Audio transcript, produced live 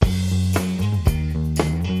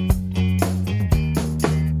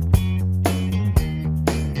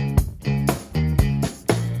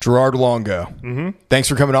Gerard Longo. Thanks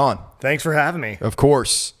for coming on. Thanks for having me. Of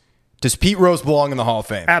course. Does Pete Rose belong in the Hall of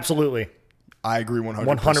Fame? Absolutely. I agree 100%.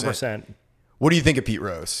 100%. What do you think of Pete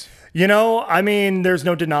Rose? You know, I mean, there's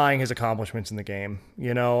no denying his accomplishments in the game.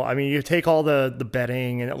 You know, I mean, you take all the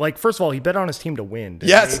betting and like, first of all, he bet on his team to win.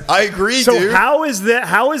 Yes, he? I agree, so dude. How is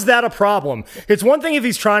that a problem? It's one thing if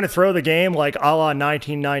he's trying to throw the game like a la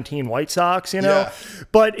 1919 White Sox, you know, Yeah.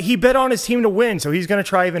 but he bet on his team to win. So he's going to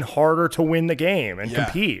try even harder to win the game and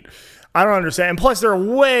compete. I don't understand. And plus, there are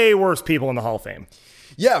way worse people in the Hall of Fame.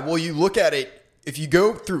 Yeah, well, you look at it, if you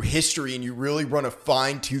go through history and you really run a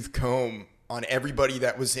fine-tooth comb on everybody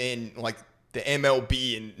that was in like the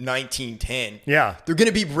MLB in 1910. Yeah. They're going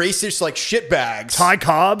to be racist like shitbags. Ty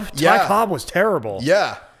Cobb? Yeah. Ty Cobb was terrible.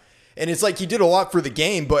 Yeah. And it's like he did a lot for the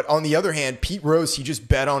game, but on the other hand, Pete Rose, he just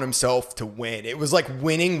bet on himself to win. It was like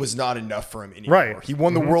winning was not enough for him anymore. Right. He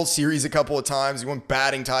won the World Series a couple of times. He won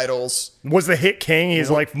batting titles. Was the hit king. He's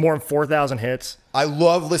like more than 4,000 hits. I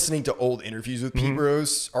love listening to old interviews with Pete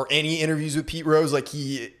Rose or any interviews with Pete Rose. Like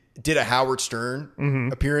he did a Howard Stern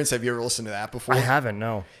appearance. Have you ever listened to that before? I haven't,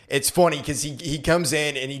 no. It's funny because he comes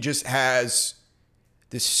in and he just has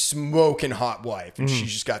this smoking hot wife and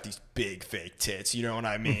she's just got these big fake tits. You know what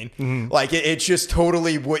I mean? Like it's just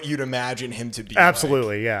totally what you'd imagine him to be.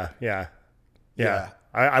 Absolutely. Like. Yeah.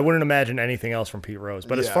 I wouldn't imagine anything else from Pete Rose.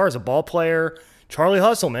 But as Yeah. far as a ball player, Charlie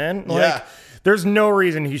Hustle, man. Like, there's no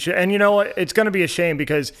reason he should. And you know what? It's going to be a shame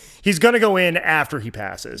because he's going to go in after he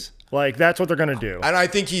passes. Like, that's what they're going to do. And I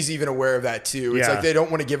think he's even aware of that too. It's Yeah. like they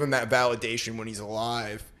don't want to give him that validation when he's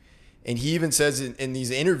alive. And he even says in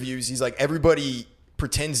these interviews, he's like, everybody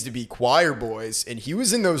pretends to be choir boys. And he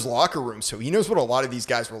was in those locker rooms. So he knows what a lot of these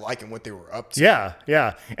guys were like and what they were up to.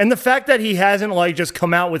 Yeah. And the fact that he hasn't, like, just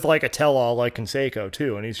come out with, like, a tell-all like Canseco,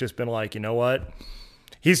 too. And he's just been like, you know what?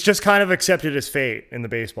 He's just kind of accepted his fate in the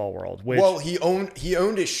baseball world. Which, Well, he owned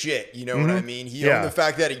his shit. You know what I mean? He owned the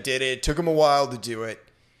fact that he did it. It took him a while to do it.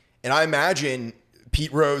 And I imagine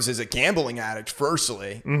Pete Rose is a gambling addict,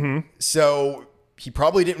 firstly. So he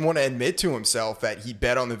probably didn't want to admit to himself that he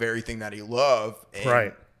bet on the very thing that he loved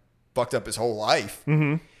and fucked up his whole life.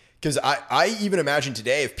 Because I even imagine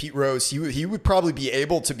today if Pete Rose, he would probably be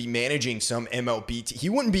able to be managing some MLB team. He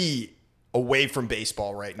wouldn't be away from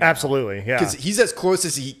baseball right now. Absolutely, yeah. Because he's as close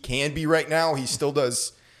as he can be right now. He still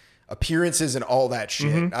does appearances and all that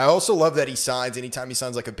shit. I also love that he signs, anytime he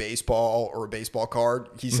signs like a baseball or a baseball card,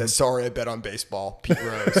 he says, sorry, I bet on baseball. Pete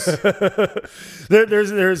Rose.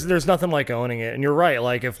 There's nothing like owning it. And you're right.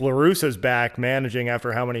 Like, if La Russa's back managing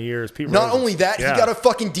after how many years? Pete Not Rose only that, he got a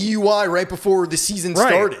fucking DUI right before the season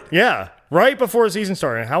started. Yeah. Right before the season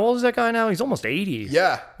started. How old is that guy now? He's almost 80.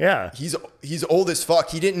 Yeah. He's old as fuck.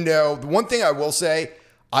 He didn't know. The one thing I will say,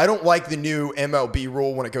 I don't like the new MLB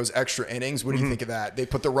rule when it goes extra innings. What do you think of that? They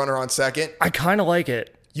put the runner on second. I kind of like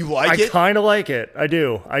it. You like it? I kind of like it. I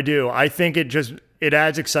do. I think it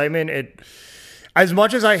adds excitement. As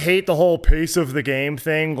much as I hate the whole pace of the game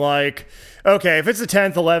thing, like, okay, if it's the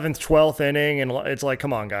 10th, 11th, 12th inning, and it's like,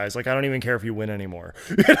 come on, guys. Like, I don't even care if you win anymore.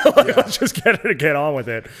 Let's just get on with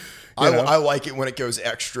it. I like it when it goes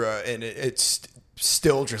extra and it's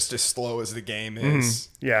still just as slow as the game is.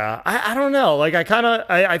 Yeah. I don't know. Like,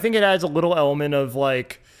 I think it adds a little element of,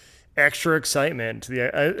 like, extra excitement to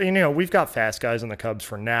the we've got fast guys on the Cubs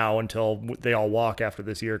for now until they all walk after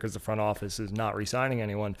this year because the front office is not re-signing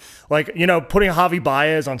anyone. Like, putting Javi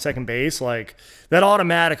Baez on second base, like, that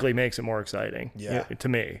automatically makes it more exciting to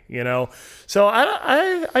me, so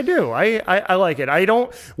I do I like it.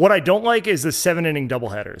 What I don't like is the 7-inning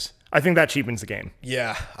doubleheaders. I think that cheapens the game.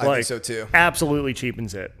 Yeah, I think so too. Absolutely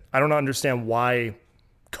cheapens it. I don't understand why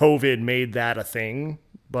COVID made that a thing.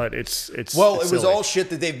 But it was silly. All shit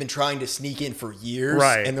that they've been trying to sneak in for years,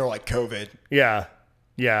 right? And they're like COVID. Yeah.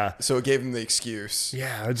 So it gave them the excuse.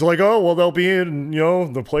 Yeah, it's like, oh well, they'll be in.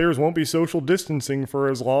 The players won't be social distancing for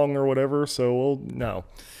as long or whatever. So no,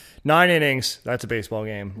 9 innings. That's a baseball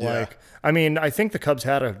game. Yeah. Like, I mean, I think the Cubs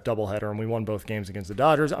had a doubleheader and we won both games against the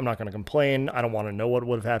Dodgers. I'm not going to complain. I don't want to know what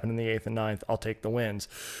would have happened in the 8th and 9th. I'll take the wins,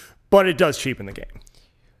 but it does cheapen the game.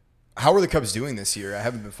 How are the Cubs doing this year? I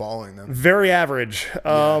haven't been following them. Very average.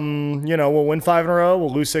 We'll win 5 in a row.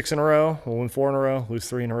 We'll lose 6 in a row. We'll win 4 in a row, lose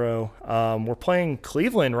 3 in a row. We're playing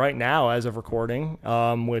Cleveland right now as of recording,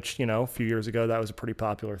 which, a few years ago, that was a pretty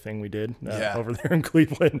popular thing we did over there in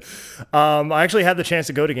Cleveland. I actually had the chance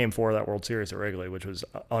to go to Game 4 of that World Series at Wrigley, which was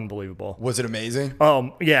unbelievable. Was it amazing?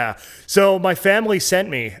 Yeah. So my family sent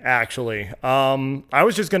me, actually. I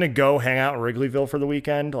was just going to go hang out in Wrigleyville for the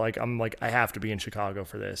weekend. I have to be in Chicago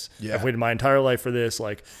for this. Yeah. I've waited my entire life for this.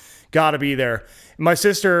 Like, gotta be there. My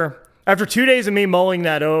sister, After 2 days of me mulling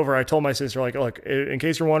that over, I told my sister, like, look, in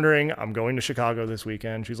case you're wondering, I'm going to Chicago this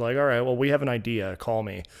weekend. She's like, all right, well, we have an idea. Call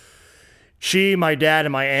me. She, my dad,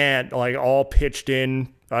 and my aunt, like, all pitched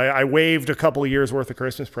in. I waived a couple of years worth of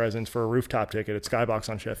Christmas presents for a rooftop ticket at Skybox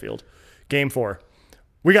on Sheffield. Game 4.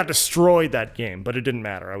 We got destroyed that game, but it didn't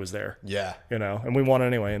matter. I was there. Yeah. And we won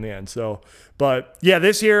anyway in the end. So, but yeah,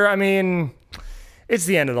 this year, I mean, it's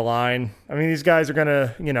the end of the line. I mean, these guys are going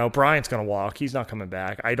to, Bryant's going to walk. He's not coming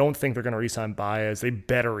back. I don't think they're going to re-sign Baez. They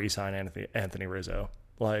better re-sign Anthony Rizzo.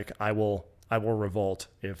 Like, I will revolt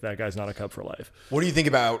if that guy's not a Cub for life. What do you think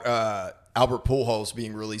about Albert Pujols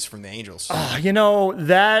being released from the Angels?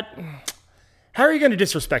 How are you going to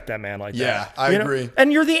disrespect that man like that? Yeah, I agree.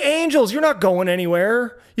 And you're the Angels. You're not going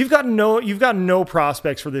anywhere. You've got no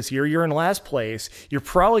prospects for this year. You're in last place. You're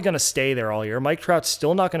probably going to stay there all year. Mike Trout's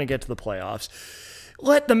still not going to get to the playoffs.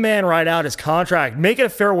 Let the man ride out his contract. Make it a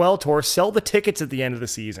farewell tour. Sell the tickets at the end of the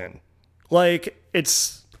season. Like,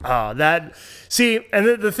 it's... and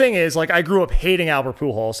the thing is, like, I grew up hating Albert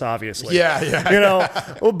Pujols, obviously.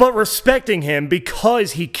 Yeah. But respecting him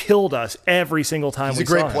because he killed us every single time we saw him. He's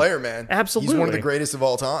a great player, man. Absolutely. He's one of the greatest of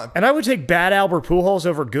all time. And I would take bad Albert Pujols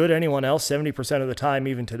over good anyone else 70% of the time,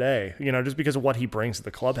 even today, just because of what he brings to the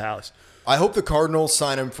clubhouse. I hope the Cardinals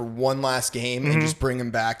sign him for one last game and just bring him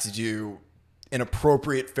back to do an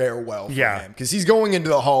appropriate farewell for him, because he's going into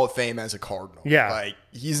the Hall of Fame as a Cardinal. Yeah, like,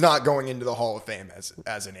 he's not going into the Hall of Fame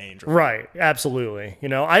as an Angel. Right, absolutely.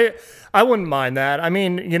 I wouldn't mind that. I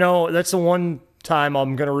mean, that's the one time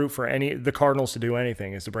I'm going to root for the Cardinals to do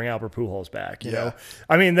anything is to bring Albert Pujols back. You know,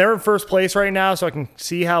 I mean, they're in first place right now, so I can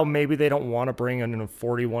see how maybe they don't want to bring in a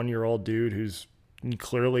 41-year-old dude who's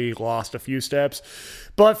clearly lost a few steps,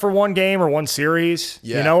 but for one game or one series,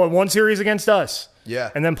 one series against us.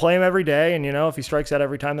 Yeah. And then play him every day. And, if he strikes out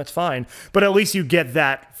every time, that's fine. But at least you get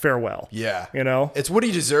that farewell. Yeah. It's what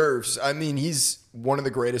he deserves. I mean, he's one of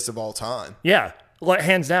the greatest of all time. Yeah. Like,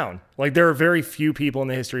 hands down. Like, there are very few people in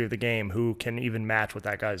the history of the game who can even match what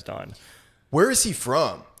that guy's done. Where is he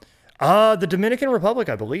from? The Dominican Republic,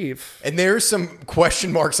 I believe. And there's some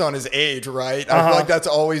question marks on his age, right? I feel like that's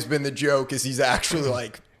always been the joke, is he's actually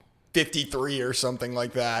like 53 or something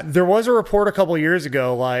like that. There was a report a couple of years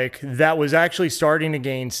ago, like, that was actually starting to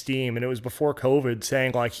gain steam, and it was before COVID,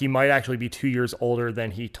 saying like he might actually be 2 years older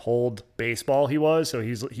than he told baseball he was. So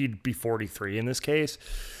he'd be 43 in this case,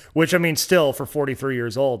 which, I mean, still for 43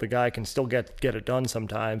 years old, the guy can still get it done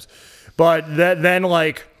sometimes. But then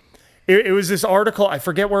like, it was this article, I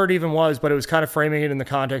forget where it even was, but it was kind of framing it in the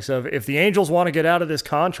context of, if the Angels want to get out of this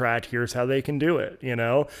contract, here's how they can do it.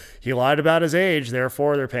 He lied about his age,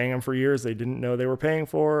 therefore they're paying him for years they didn't know they were paying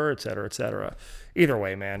for, et cetera, et cetera. Either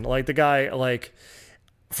way, man, like, the guy, like,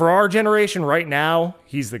 for our generation right now,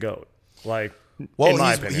 he's the GOAT. Like, well, in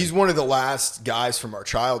my opinion. He's one of the last guys from our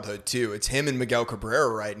childhood too. It's him and Miguel Cabrera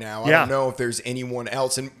right now. I don't know if there's anyone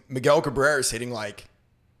else. And Miguel Cabrera is hitting like,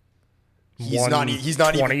 He's not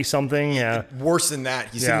 20 even something. Yeah. Worse than that.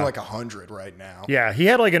 He's hitting like 100 right now. Yeah. He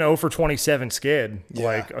had like an 0 for 27 skid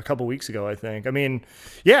like a couple weeks ago, I think. I mean,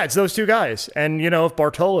 yeah, it's those two guys. And, if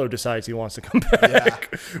Bartolo decides he wants to come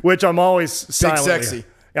back, which I'm always silently. Big sexy.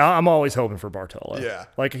 I'm always hoping for Bartolo. Yeah.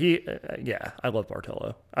 Like I love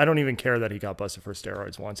Bartolo. I don't even care that he got busted for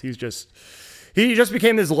steroids once. He just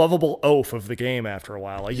became this lovable oaf of the game after a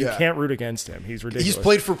while. Like, you can't root against him. He's ridiculous. He's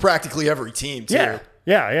played for practically every team too.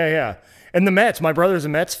 Yeah. And the Mets, my brother's a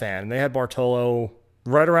Mets fan, and they had Bartolo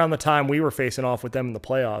right around the time we were facing off with them in the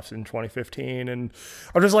playoffs in 2015. And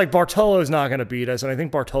I'm just like, Bartolo's not going to beat us. And I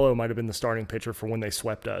think Bartolo might have been the starting pitcher for when they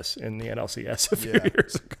swept us in the NLCS a few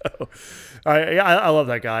years ago. I love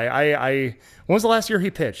that guy. When was the last year he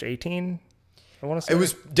pitched? 18? I want to say it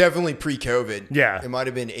was definitely pre-COVID. Yeah. It might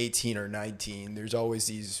have been 18 or 19. There's always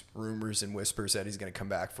these rumors and whispers that he's going to come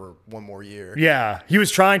back for one more year. Yeah. He was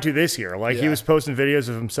trying to this year. Like, he was posting videos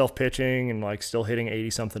of himself pitching and like still hitting 80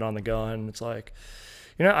 something on the gun. It's like,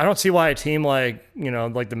 I don't see why a team like,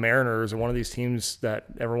 like the Mariners or one of these teams that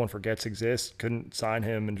everyone forgets exist couldn't sign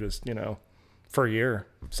him and just, for a year,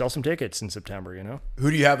 sell some tickets in September, Who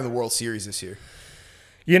do you have in the World Series this year?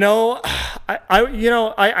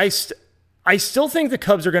 I still think the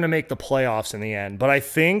Cubs are going to make the playoffs in the end, but I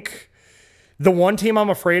think the one team I'm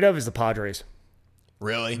afraid of is the Padres.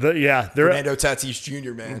 Really? They're Fernando Tatis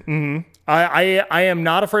Jr., man. Mm-hmm. I am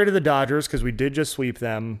not afraid of the Dodgers because we did just sweep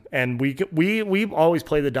them, and we always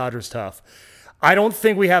play the Dodgers tough. I don't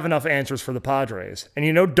think we have enough answers for the Padres. And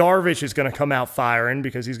Darvish is going to come out firing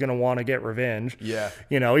because he's going to want to get revenge. Yeah.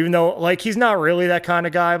 Even though like he's not really that kind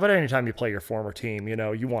of guy, but anytime you play your former team,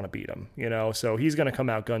 you want to beat him, so he's going to come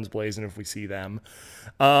out guns blazing if we see them.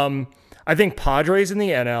 I think Padres in the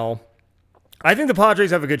NL. I think the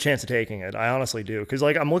Padres have a good chance of taking it. I honestly do. Because,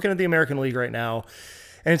 like, I'm looking at the American League right now,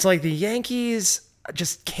 and it's like the Yankees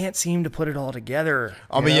just can't seem to put it all together.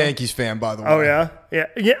 I'm a Yankees fan, by the way. Oh, yeah?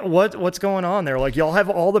 Yeah. What's going on there? Like, y'all have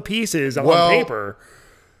all the pieces on paper.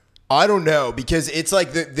 I don't know, because it's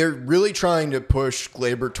like they're really trying to push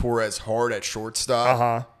Gleyber Torres hard at shortstop.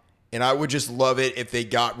 Uh-huh. And I would just love it if they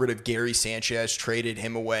got rid of Gary Sanchez, traded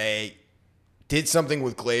him away, did something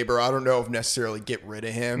with Gleyber. I don't know if necessarily get rid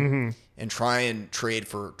of him and try and trade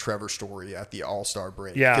for Trevor Story at the All-Star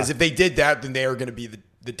break. Yeah. Because if they did that, then they are going to be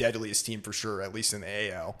the deadliest team for sure, at least in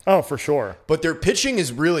the AL. Oh, for sure. But their pitching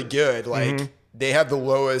is really good. Like, they have the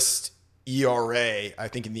lowest ERA, I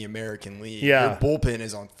think, in the American League. Yeah. Their bullpen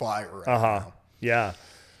is on fire right now. Yeah.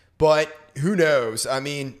 But who knows? I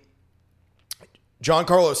mean,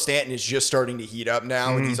 Giancarlo Stanton is just starting to heat up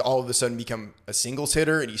now, and he's all of a sudden become a singles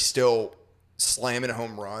hitter, and he's still slamming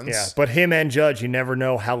home runs. Yeah, but him and Judge, you never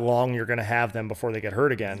know how long you're going to have them before they get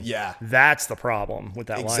hurt again. Yeah. That's the problem with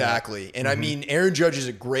that lineup. Exactly. And I mean, Aaron Judge is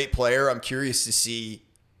a great player. I'm curious to see.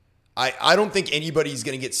 I don't think anybody's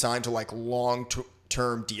going to get signed to like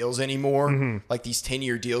long-term deals anymore, like these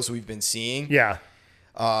 10-year deals we've been seeing. Yeah.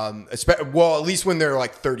 Well, at least when they're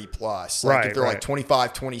like 30 plus. Like if they're right. like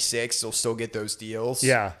 25, 26, they'll still get those deals.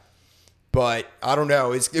 Yeah. But I don't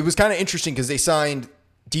know. It was kind of interesting because they signed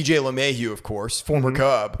DJ LeMahieu, of course, former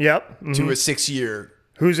Cub. Yep. To a 6-year.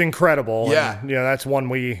 Who's incredible. Yeah. And, that's one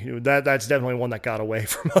that's definitely one that got away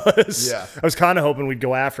from us. Yeah. I was kind of hoping we'd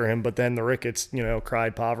go after him, but then the Ricketts,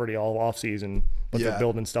 cried poverty all offseason, but they're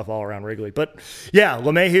building stuff all around Wrigley. But yeah,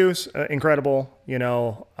 LeMahieu's incredible. You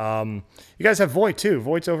guys have Voit too.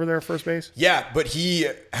 Voigt's over there at first base. Yeah, but he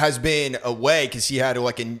has been away because he had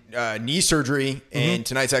like a knee surgery, and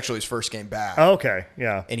tonight's actually his first game back. Okay.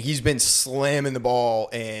 Yeah. And he's been slamming the ball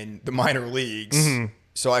in the minor leagues.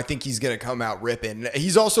 So I think he's going to come out ripping.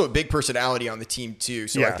 He's also a big personality on the team too.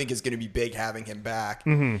 So I think it's going to be big having him back.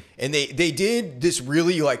 And they did this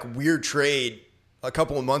really like weird trade a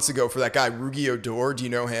couple of months ago for that guy, Rugi Odor. Do you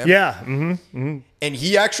know him? Yeah. And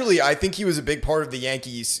he actually, I think he was a big part of the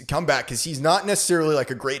Yankees comeback because he's not necessarily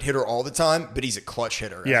like a great hitter all the time, but he's a clutch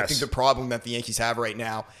hitter. And I think the problem that the Yankees have right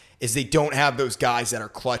now is they don't have those guys that are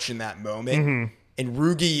clutch in that moment. And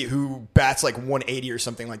Rugi, who bats like 180 or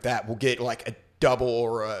something like that, will get like a double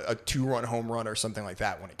or a 2-run home run or something like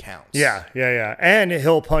that when it counts. Yeah. And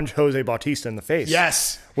he'll punch Jose Bautista in the face.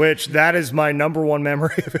 Yes. Which that is my number one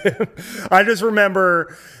memory of him. I just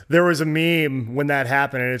remember there was a meme when that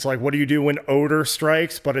happened, and it's like, what do you do when Odor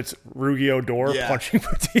strikes? But it's Rugi Odor punching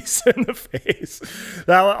Bautista in the face.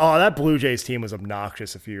 That Blue Jays team was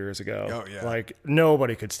obnoxious a few years ago. Oh, yeah. Like,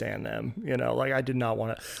 nobody could stand them. Like, I did not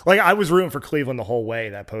want to. Like, I was rooting for Cleveland the whole way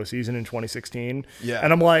that postseason in 2016. Yeah.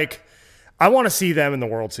 And I'm like, I want to see them in the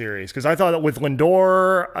World Series because I thought that with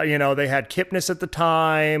Lindor, they had Kipnis at the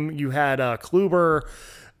time. You had Kluber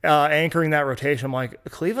anchoring that rotation. I'm like,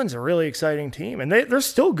 Cleveland's a really exciting team, and they're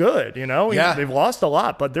still good. Yeah. They've lost a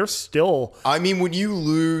lot, but they're still. I mean, when you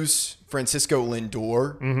lose Francisco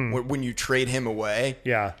Lindor, when you trade him away,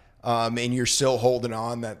 and you're still holding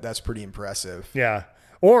on, that's pretty impressive. Yeah,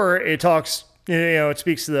 or it talks. It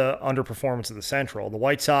speaks to the underperformance of the Central. The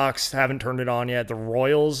White Sox haven't turned it on yet. The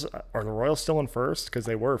Royals, are the Royals still in first? Because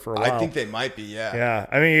they were for a while. I think they might be, yeah. Yeah.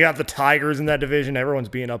 I mean, you got the Tigers in that division. Everyone's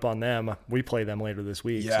beating up on them. We play them later this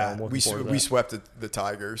week. Yeah, so we swept the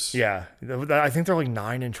Tigers. Yeah. I think they're like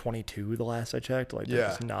 9-22 the last I checked. Like, they're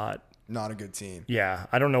just not a good team. Yeah.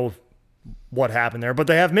 I don't know what happened there, but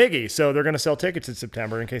they have Miggy, so they're going to sell tickets in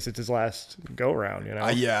September in case it's his last go-around,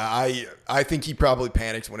 I think he probably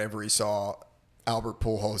panicked whenever he saw Albert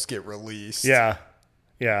Pujols get released. Yeah.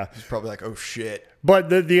 He's probably like, oh, shit. But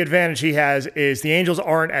the advantage he has is the Angels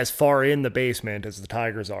aren't as far in the basement as the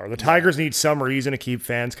Tigers are. The Tigers need some reason to keep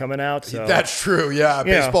fans coming out. So. That's true, yeah.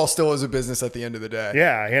 Baseball still is a business at the end of the day.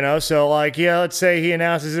 Yeah, so let's say he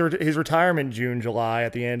announces his retirement June, July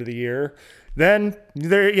at the end of the year. Then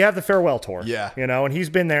you have the farewell tour. Yeah. And he's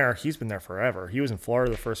been there forever. He was in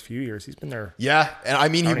Florida the first few years. He's been there. Yeah. And I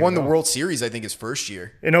mean, he won the World Series, I think, his first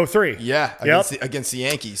year. In 2003. Yeah. Against the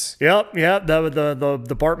Yankees. Yep.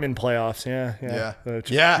 The Bartman playoffs.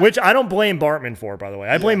 Yeah. Which I don't blame Bartman for, by the way.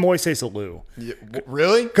 I blame Moises Alou. Yeah.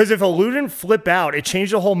 Really? Because if Alou didn't flip out, it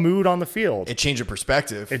changed the whole mood on the field. It changed the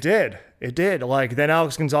perspective. It did. Like, then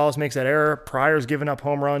Alex Gonzalez makes that error. Pryor's giving up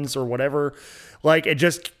home runs or whatever. Like, it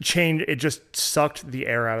just changed. It just sucked the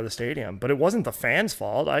air out of the stadium. But it wasn't the fans'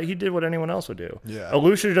 fault. He did what anyone else would do. Yeah.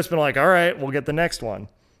 Alou should have just been like, all right, we'll get the next one.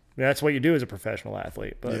 That's what you do as a professional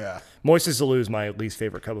athlete. But Moises Alou is my least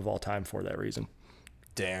favorite Cub of all time for that reason.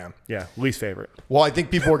 Damn. Yeah, least favorite. Well, I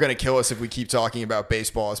think people are going to kill us if we keep talking about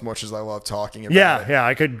baseball as much as I love talking about it. Yeah,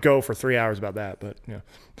 I could go for 3 hours about that, but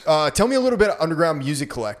Tell me a little bit of Underground Music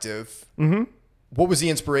Collective. Mm-hmm. What was the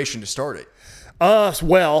inspiration to start it?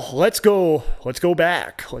 Well, let's go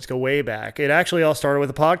back. Let's go way back. It actually all started with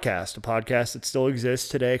a podcast that still exists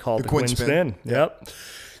today called The Quinn Spin. Yep.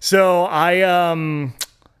 So it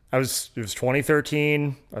was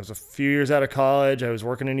 2013. I was a few years out of college. I was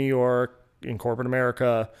working in New York in corporate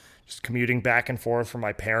America, just commuting back and forth from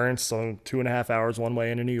my parents. So 2.5 hours one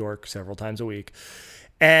way into New York several times a week.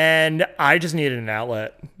 And I just needed an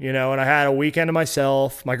outlet, and I had a weekend to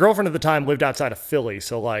myself. My girlfriend at the time lived outside of Philly.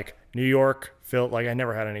 So like New York, felt like I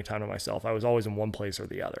never had any time to myself. I was always in one place or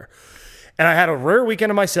the other. And I had a rare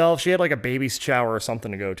weekend to myself. She had like a baby shower or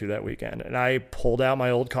something to go to that weekend. And I pulled out my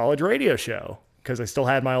old college radio show because I still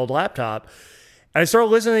had my old laptop. And I started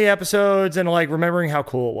listening to the episodes and like remembering how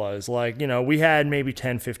cool it was. Like, we had maybe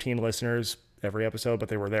 10, 15 listeners every episode, but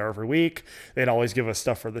they were there every week. They'd always give us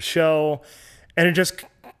stuff for the show. And it just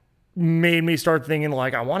made me start thinking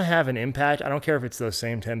like, I want to have an impact. I don't care if it's those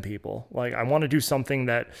same 10 people. Like I want to do something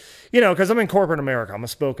that, because I'm in corporate America, I'm a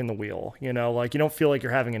spoke in the wheel, like you don't feel like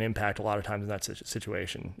you're having an impact a lot of times in that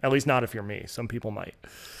situation. At least not if you're me. Some people might.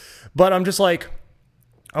 But I'm just like,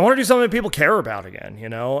 I want to do something that people care about again,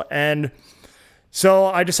 And so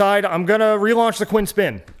I decide I'm going to relaunch The Quinn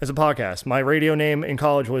Spin as a podcast. My radio name in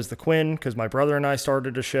college was The Quinn because my brother and I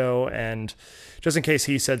started a show, and just in case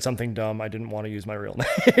he said something dumb, I didn't want to use my real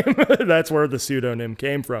name. That's where the pseudonym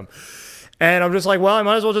came from. And I'm just like, well, I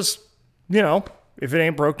might as well just, if it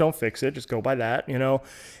ain't broke, don't fix it. Just go by that,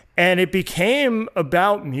 And it became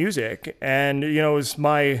about music. And, it was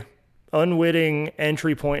my unwitting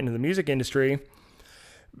entry point into the music industry.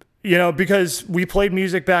 Because we played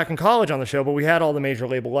music back in college on the show, but we had all the major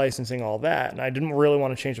label licensing, all that. And I didn't really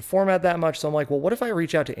want to change the format that much. So I'm like, well, what if I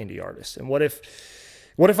reach out to indie artists? And what if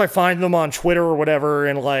I find them on Twitter or whatever?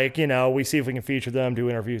 And like, we see if we can feature them, do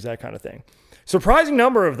interviews, that kind of thing. Surprising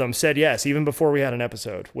number of them said yes, even before we had an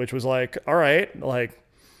episode, which was like, all right, like,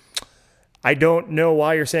 I don't know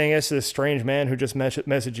why you're saying yes to this strange man who just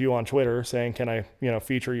messaged you on Twitter saying, can I,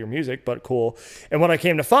 feature your music? But cool. And what I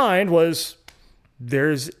came to find was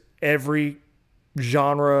there's every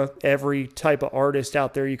genre, every type of artist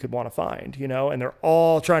out there you could want to find, and they're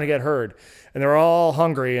all trying to get heard and they're all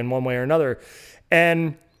hungry in one way or another.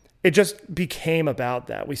 And it just became about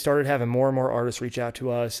that. We started having more and more artists reach out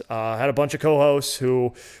to us. Had a bunch of co-hosts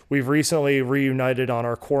who we've recently reunited on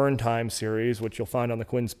our Quarantine series, which you'll find on the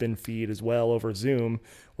Quinn Spin feed as well over Zoom,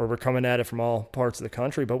 where we're coming at it from all parts of the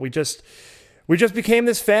country. But we just became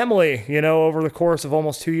this family, over the course of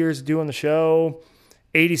almost 2 years of doing the show.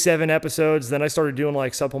 87 episodes. Then I started doing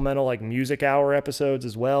like supplemental, like music hour episodes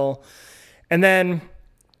as well. And then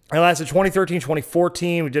I lasted 2013,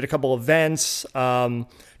 2014. We did a couple events.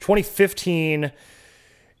 2015,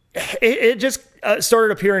 it just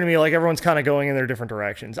started appearing to me like everyone's kind of going in their different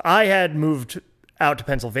directions. I had moved out to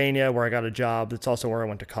Pennsylvania where I got a job. That's also where I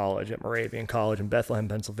went to college at Moravian College in Bethlehem,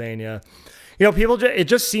 Pennsylvania. It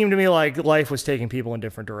just seemed to me like life was taking people in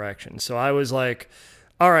different directions. So I was like,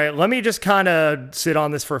 all right, let me just kind of sit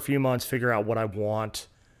on this for a few months, figure out what I want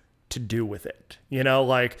to do with it.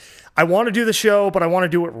 Like I want to do the show, but I want to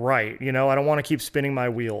do it right. I don't want to keep spinning my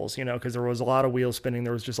wheels, because there was a lot of wheel spinning.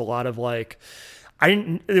 There was just a lot of like,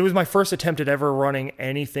 it was my first attempt at ever running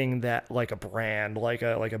anything that like a brand, like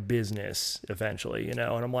a business eventually, and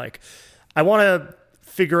I'm like, I want to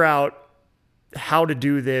figure out how to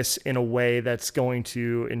do this in a way that's going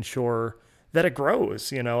to ensure that it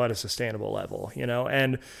grows, at a sustainable level,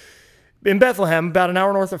 and in Bethlehem, about an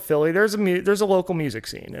hour north of Philly, there's a local music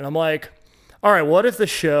scene. And I'm like, all right, what if the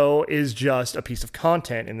show is just a piece of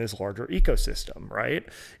content in this larger ecosystem, right?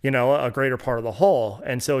 A greater part of the whole.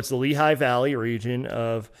 And so it's the Lehigh Valley region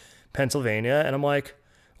of Pennsylvania. And I'm like,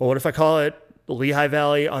 well, what if I call it Lehigh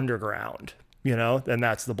Valley Underground? And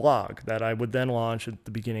that's the blog that I would then launch at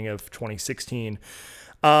the beginning of 2016.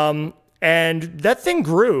 And that thing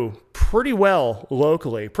grew pretty well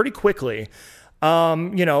locally, pretty quickly. More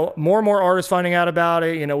and more artists finding out about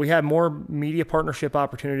it. We had more media partnership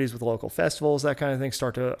opportunities with local festivals, that kind of thing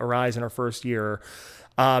start to arise in our first year.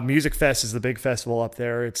 Music Fest is the big festival up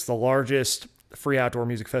there. It's the largest free outdoor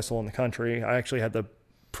music festival in the country. I actually had the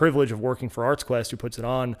privilege of working for ArtsQuest, who puts it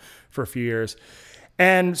on for a few years.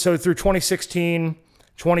 And so through 2016,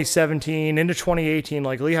 2017 into 2018,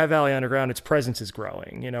 like Lehigh Valley Underground, its presence is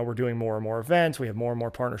growing. We're doing more and more events. We have more and more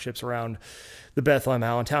partnerships around the Bethlehem,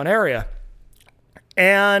 Allentown area.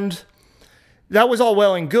 And, that was all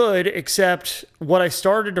well and good, except what I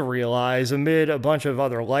started to realize amid a bunch of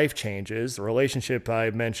other life changes, the relationship I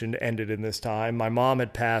mentioned ended in this time. My mom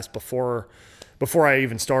had passed before I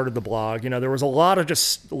even started the blog. There was a lot of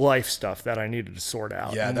just life stuff that I needed to sort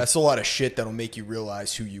out. Yeah, that's a lot of shit that'll make you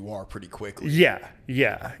realize who you are pretty quickly. Yeah.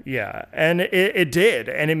 And it did.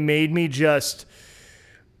 And it made me just...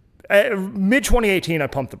 Mid-2018, I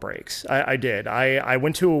pumped the brakes. I did. I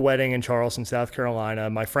went to a wedding in Charleston, South Carolina.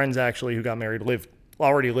 My friends actually who got married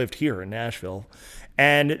already lived here in Nashville.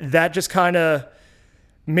 And that just kind of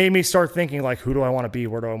made me start thinking, like, who do I want to be?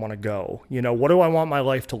 Where do I want to go? What do I want my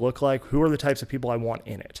life to look like? Who are the types of people I want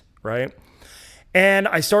in it, right? And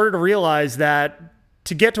I started to realize that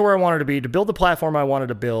to get to where I wanted to be, to build the platform I wanted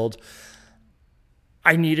to build,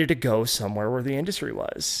 I needed to go somewhere where the industry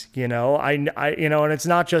was, and it's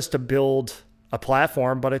not just to build a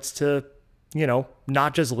platform, but it's to,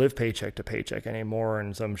 not just live paycheck to paycheck anymore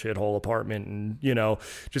in some shithole apartment and,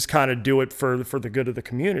 just kind of do it for the good of the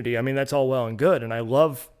community. I mean, that's all well and good. And I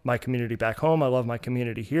love my community back home. I love my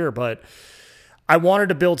community here, but I wanted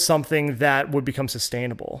to build something that would become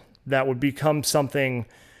sustainable, that would become something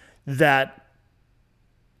that,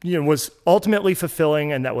 was ultimately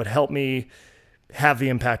fulfilling and that would help me have the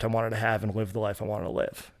impact I wanted to have and live the life I wanted to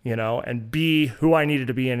live, and be who I needed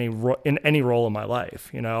to be in any role in my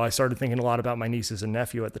life. I started thinking a lot about my nieces and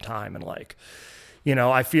nephew at the time. And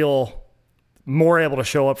I feel more able to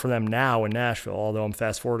show up for them now in Nashville, although I'm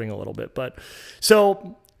fast forwarding a little bit. But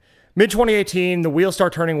so mid 2018, the wheels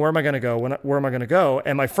start turning. Where am I going to go? Where am I going to go?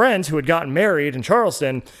 And my friends who had gotten married in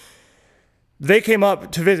Charleston, they came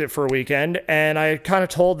up to visit for a weekend, and I kind of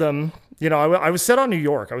told them, I was set on New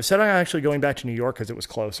York. I was set on actually going back to New York because it was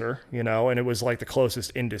closer, and it was like the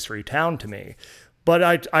closest industry town to me.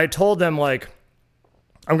 But I told them, like,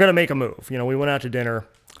 I'm going to make a move. We went out to dinner,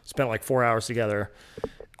 spent like 4 hours together.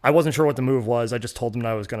 I wasn't sure what the move was. I just told them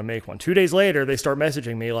I was going to make one. 2 days later, they start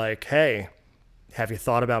messaging me like, hey, have you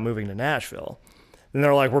thought about moving to Nashville? And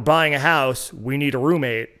they're like, we're buying a house. We need a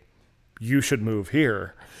roommate. You should move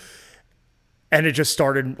here. And it just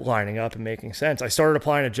started lining up and making sense. I started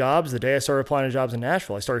applying to jobs. The day I started applying to jobs in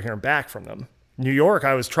Nashville, I started hearing back from them. New York,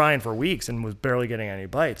 I was trying for weeks and was barely getting any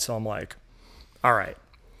bites. So I'm like, all right,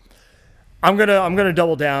 I'm gonna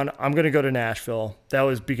double down. I'm gonna go to Nashville. That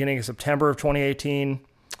was beginning of September of 2018.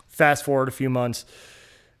 Fast forward a few months.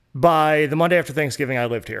 By the Monday after Thanksgiving, I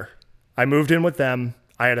lived here. I moved in with them.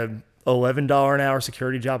 I had a $11 an hour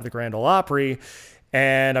security job at the Grand Ole Opry.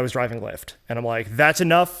 And I was driving Lyft. And I'm like, that's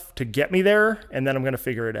enough to get me there. And then I'm going to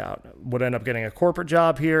figure it out. Would end up getting a corporate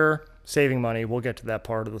job here, saving money. We'll get to that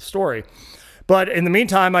part of the story. But in the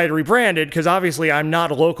meantime, I had rebranded because obviously I'm not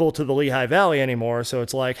local to the Lehigh Valley anymore. So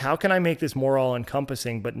it's like, how can I make this more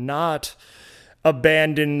all-encompassing but not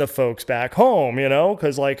abandon the folks back home,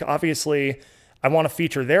 Because obviously I want to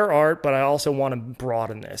feature their art, but I also want to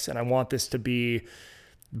broaden this. And I want this to be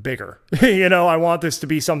bigger. I want this to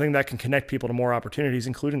be something that can connect people to more opportunities,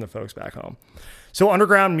 including the folks back home. So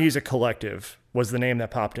Underground Music Collective was the name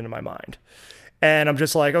that popped into my mind. And I'm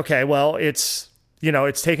just like, okay, well, it's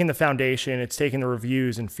taking the foundation, it's taking the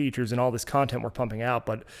reviews and features and all this content we're pumping out,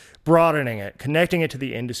 but broadening it, connecting it to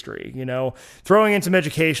the industry, throwing in some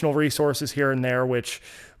educational resources here and there, which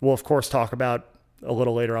we'll of course talk about a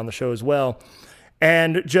little later on the show as well.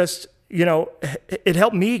 And just, it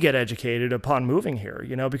helped me get educated upon moving here,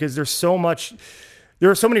 because there are so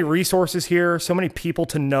many resources here, so many people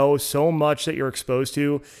to know, so much that you're exposed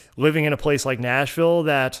to living in a place like Nashville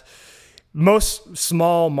that most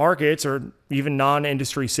small markets or even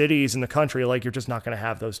non-industry cities in the country, like, you're just not going to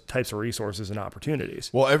have those types of resources and opportunities.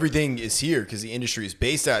 Well, everything is here because the industry is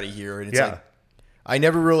based out of here. And it's like, I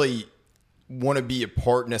never really want to be a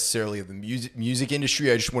part necessarily of the music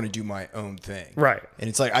industry. I just want to do my own thing. Right. And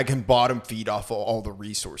it's like I can bottom feed off of all the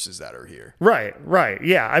resources that are here. Right.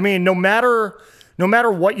 Yeah. I mean, no matter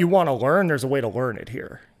what you want to learn, there's a way to learn it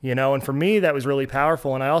here, and for me, that was really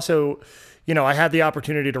powerful. And I also, I had the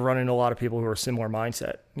opportunity to run into a lot of people who are similar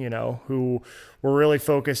mindset, who were really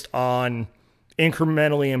focused on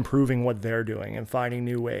incrementally improving what they're doing and finding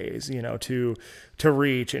new ways, to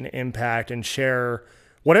reach and impact and share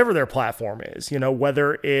whatever their platform is,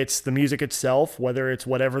 whether it's the music itself, whether it's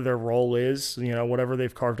whatever their role is, whatever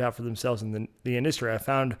they've carved out for themselves in the industry. I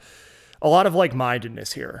found a lot of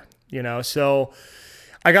like-mindedness here, so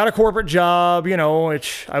I got a corporate job,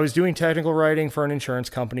 which I was doing technical writing for an insurance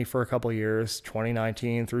company for a couple of years,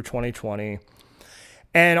 2019 through 2020.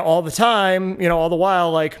 And all the time, all the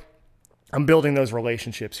while, like, I'm building those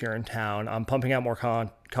relationships here in town. I'm pumping out more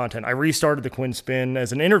content. I restarted the Quinn Spin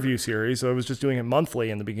as an interview series. So I was just doing it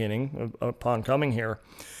monthly in the beginning upon coming here.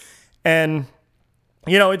 And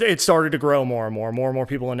it started to grow more and more. More and more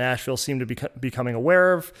people in Nashville seem to be becoming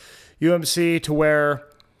aware of UMC to where,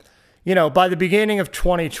 by the beginning of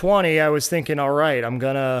 2020, I was thinking, all right, I'm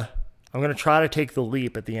gonna try to take the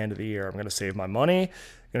leap at the end of the year. I'm gonna save my money. I'm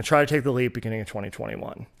gonna try to take the leap beginning of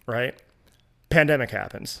 2021. Right? Pandemic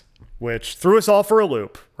happens, which threw us all for a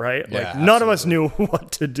loop. Right? Yeah, like none of us knew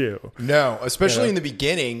what to do. No, especially in the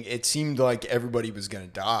beginning, it seemed like everybody was gonna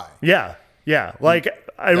die. Yeah. Yeah, like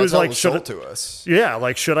I was like, should to us. Yeah,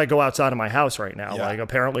 like should I go outside of my house right now? Yeah. Like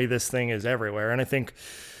apparently this thing is everywhere, and I think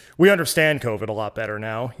we understand COVID a lot better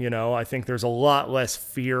now. I think there's a lot less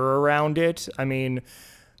fear around it. I mean,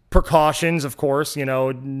 precautions, of course.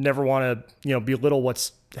 Never want to belittle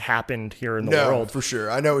what's happened here in the world. For sure.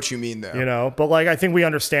 I know what you mean, though. But like I think we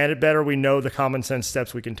understand it better. We know the common sense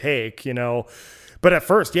steps we can take. But at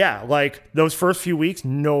first, yeah, like those first few weeks,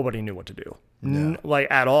 nobody knew what to do. Like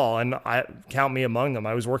at all. And I count me among them.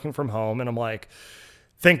 I was working from home and I'm like,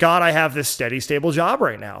 thank God I have this steady, stable job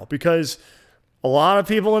right now, because a lot of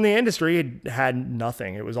people in the industry had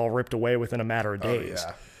nothing. It was all ripped away within a matter of days.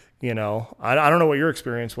 Oh, yeah. I don't know what your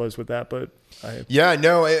experience was with that, but I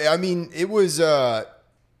mean, it was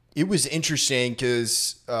interesting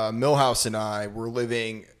because Millhouse and I were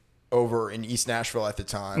living over in East Nashville at the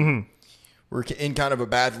time. Mm-hmm. We're in kind of a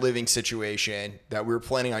bad living situation that we were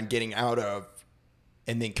planning on getting out of,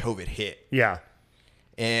 and then COVID hit. Yeah.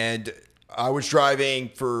 And I was driving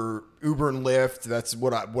for Uber and Lyft. That's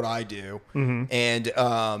what I do. Mm-hmm.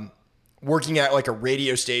 And working at like a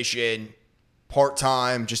radio station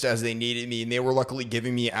part-time just as they needed me. And they were luckily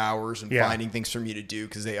giving me hours and finding things for me to do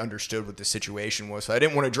because they understood what the situation was. So I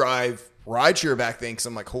didn't want to drive rideshare back then because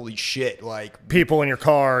I'm like, holy shit. Like people in your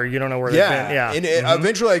car, you don't know where they've been. Yeah. And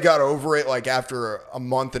eventually I got over it. Like after a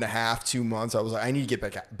month and a half, 2 months, I was like, I need to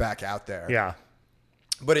get back out there. Yeah.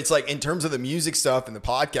 But it's like in terms of the music stuff and the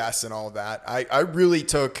podcasts and all of that, I really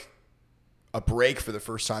took a break for the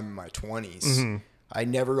first time in my 20s. Mm-hmm. I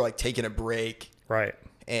never like taken a break. Right.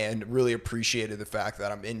 And really appreciated the fact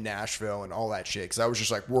that I'm in Nashville and all that shit. Because I was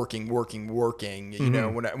just like working. You know,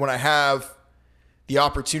 when I have the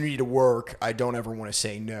opportunity to work, I don't ever want to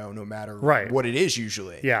say no matter what it is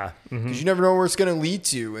usually. Yeah. Because you never know where it's going to lead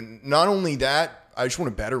to. And not only that, I just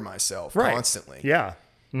want to better myself constantly. Yeah.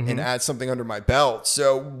 And add something under my belt.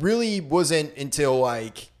 So really wasn't until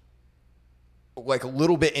like a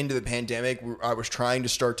little bit into the pandemic where I was trying to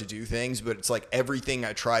start to do things. But it's like everything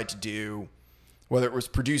I tried to do, whether it was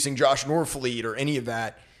producing Josh Norfleet or any of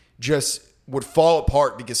that, just would fall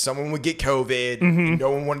apart because someone would get COVID and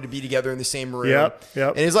no one wanted to be together in the same room. Yep.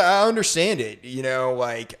 And it's like, I understand it.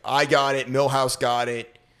 Like I got it. Millhouse got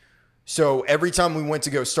it. So every time we went to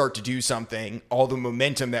go start to do something, all the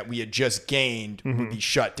momentum that we had just gained would be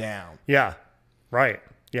shut down. Yeah. Right.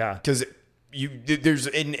 Yeah. Because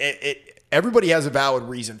everybody has a valid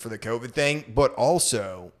reason for the COVID thing, but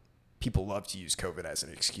also people love to use COVID as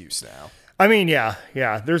an excuse now. I mean, yeah.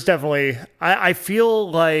 There's definitely. I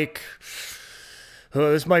feel like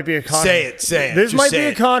this might be a say it. This might be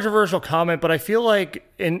a controversial comment, but I feel like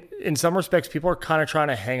in some respects, people are kind of trying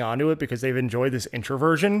to hang on to it because they've enjoyed this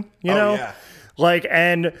introversion. You know, like,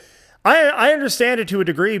 and I understand it to a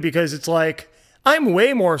degree because it's like I'm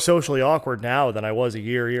way more socially awkward now than I was a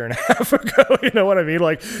year and a half ago. You know what I mean?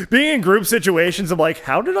 Like being in group situations, I'm like,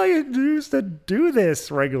 how did I used to do this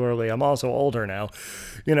regularly? I'm also older now.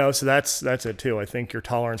 So that's it too. I think your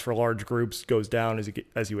tolerance for large groups goes down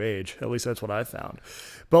as you age. At least that's what I found.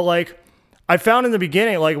 But like I found in the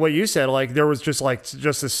beginning, like what you said, like there was just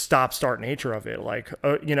a stop-start nature of it. Like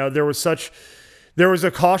there was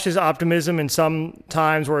a cautious optimism in some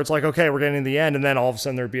times where it's like, okay, we're getting to the end, and then all of a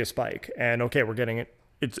sudden there'd be a spike, and okay, we're getting it.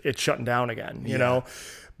 It's shutting down again. You know.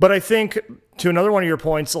 But I think to another one of your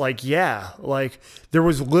points, like there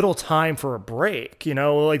was little time for a break.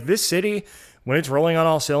 Like this city, when it's rolling on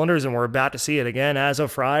all cylinders and we're about to see it again as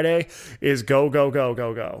of Friday, is go, go, go,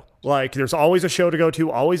 go, go. Like there's always a show to go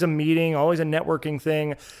to, always a meeting, always a networking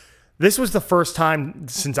thing. This was the first time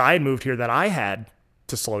since I had moved here that I had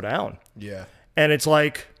to slow down. Yeah. And it's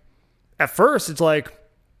like, at first it's like,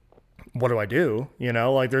 what do I do?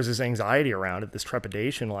 Like there's this anxiety around it, this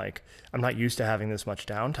trepidation. Like I'm not used to having this much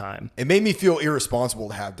downtime. It made me feel irresponsible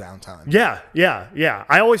to have downtime. Yeah.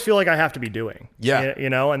 I always feel like I have to be doing. Yeah.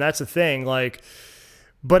 And that's the thing. Like,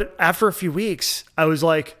 but after a few weeks, I was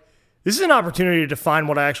like, this is an opportunity to define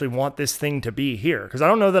what I actually want this thing to be here. Because I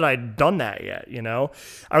don't know that I'd done that yet,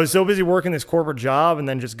 I was so busy working this corporate job and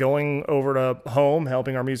then just going over to home,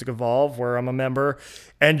 helping Our Music Evolve, where I'm a member,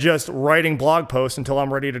 and just writing blog posts until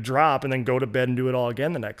I'm ready to drop and then go to bed and do it all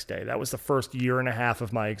again the next day. That was the first year and a half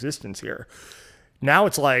of my existence here. Now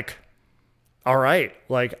it's like, all right,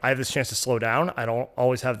 like I have this chance to slow down. I don't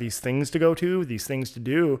always have these things to go to, these things to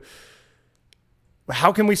do.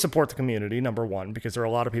 How can we support the community? Number one, because there are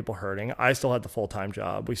a lot of people hurting. I still had the full-time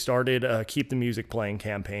job. We started a Keep the Music Playing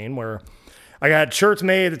campaign where I got shirts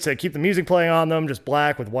made that said keep the music playing on them, just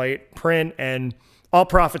black with white print, and all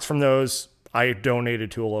profits from those I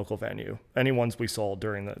donated to a local venue, any ones we sold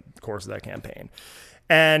during the course of that campaign.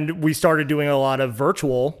 And we started doing a lot of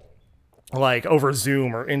virtual, like over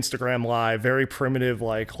Zoom or Instagram Live, very primitive,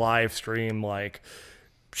 like live stream, like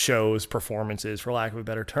shows, performances, for lack of a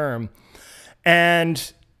better term.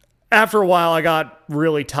 And after a while, I got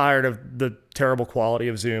really tired of the terrible quality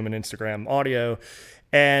of Zoom and Instagram audio.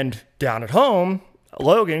 And down at home,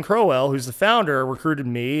 Logan Crowell, who's the founder, recruited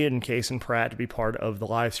me and Case and Pratt to be part of the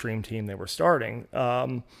live stream team they were starting.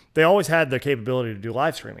 They always had the capability to do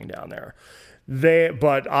live streaming down there.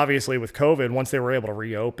 But obviously with COVID, once they were able to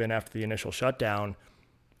reopen after the initial shutdown,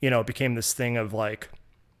 it became this thing of like,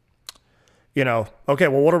 okay,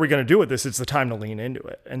 well, what are we going to do with this? It's the time to lean into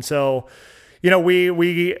it. And so,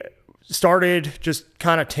 we started just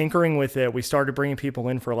kind of tinkering with it. We started bringing people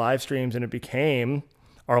in for live streams, and it became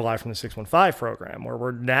our Live from the 615 program, where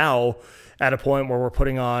we're now at a point where we're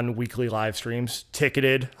putting on weekly live streams,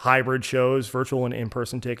 ticketed hybrid shows, virtual and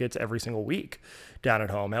in-person tickets every single week down at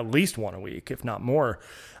home, at least one a week, if not more.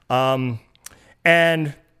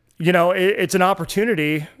 It's an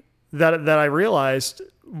opportunity that I realized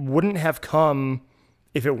wouldn't have come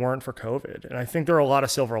if it weren't for COVID. And I think there are a lot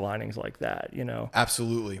of silver linings like that,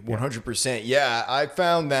 Absolutely. 100%. Yeah. I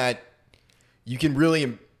found that you can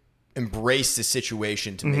really embrace the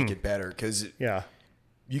situation to make it better, because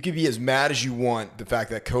you could be as mad as you want the fact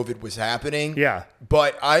that COVID was happening. Yeah.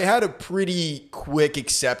 But I had a pretty quick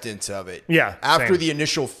acceptance of it. Yeah. After the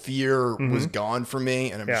initial fear was gone from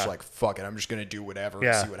me, and I'm just like, fuck it, I'm just going to do whatever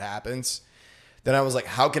and see what happens. Then I was like,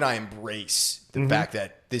 how can I embrace the fact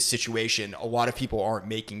that this situation, a lot of people aren't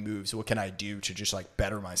making moves. What can I do to just like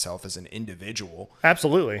better myself as an individual?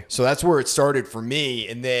 Absolutely. So that's where it started for me.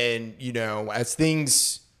 And then, as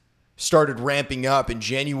things started ramping up in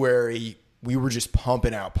January, we were just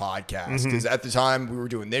pumping out podcasts, because at the time we were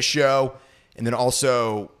doing this show, and then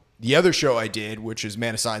also the other show I did, which is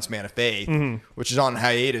Man of Science, Man of Faith, which is on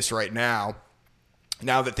hiatus right now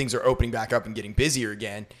that things are opening back up and getting busier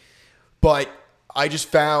again. But I just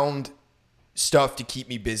found stuff to keep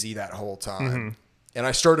me busy that whole time. And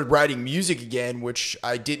I started writing music again, which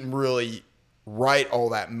I didn't really write all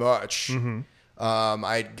that much.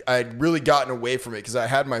 I'd really gotten away from it because I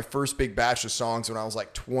had my first big batch of songs when I was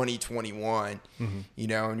like 20, 21, and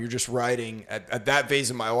you're just writing at that phase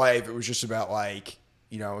of my life. It was just about like,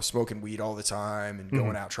 smoking weed all the time and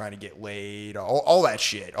going out trying to get laid, all that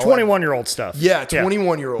shit. 21-year-old stuff. Yeah,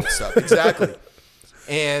 21-year-old stuff. Exactly.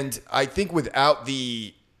 And I think without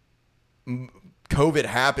the COVID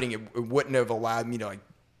happening, it wouldn't have allowed me to like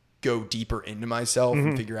go deeper into myself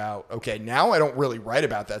and figure out, okay, now I don't really write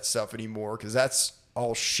about that stuff anymore, because that's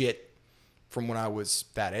all shit from when I was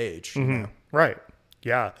that age. Right.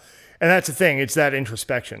 Yeah. And that's the thing. It's that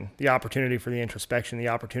introspection, the opportunity for the introspection, the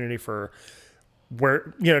opportunity for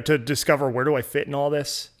where, to discover where do I fit in all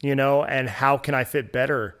this, and how can I fit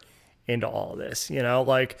better into all of this,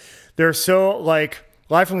 like there's so like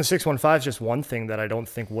Live from the 615 is just one thing that I don't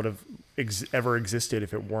think would have ever existed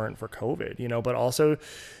if it weren't for COVID, but also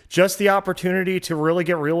just the opportunity to really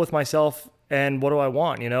get real with myself and what do I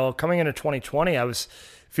want, coming into 2020, I was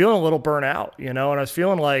feeling a little burnt out, and I was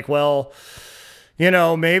feeling like, well,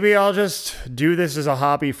 maybe I'll just do this as a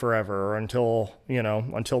hobby forever until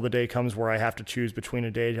the day comes where I have to choose between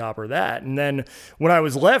a day job or that. And then when I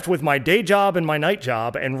was left with my day job and my night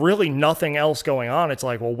job and really nothing else going on, it's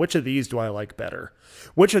like, well, which of these do I like better?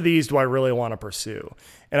 Which of these do I really want to pursue?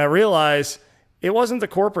 And I realized it wasn't the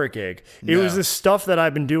corporate gig. It was the stuff that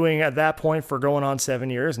I've been doing at that point for going on 7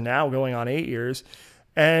 years, now going on 8 years.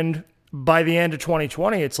 And by the end of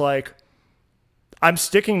 2020, it's like, I'm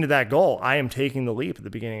sticking to that goal. I am taking the leap at the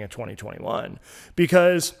beginning of 2021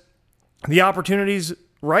 because the opportunity's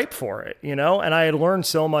ripe for it, and I had learned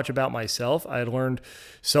so much about myself. I had learned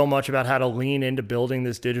so much about how to lean into building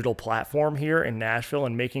this digital platform here in Nashville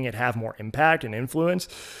and making it have more impact and influence.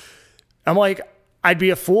 I'm like, I'd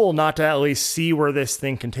be a fool not to at least see where this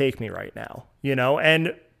thing can take me right now,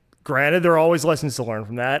 and granted, there are always lessons to learn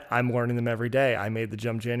from that. I'm learning them every day. I made the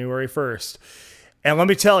jump January 1st. And let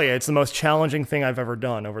me tell you, it's the most challenging thing I've ever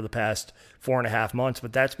done over the past 4.5 months,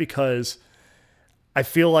 but that's because I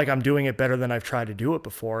feel like I'm doing it better than I've tried to do it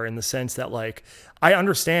before, in the sense that, like, I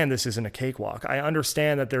understand this isn't a cakewalk. I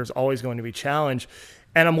understand that there's always going to be challenge,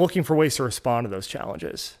 and I'm looking for ways to respond to those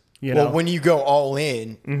challenges. You know? Well, when you go all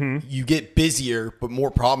in, you get busier, but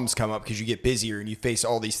more problems come up because you get busier and you face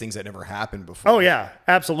all these things that never happened before. Oh yeah,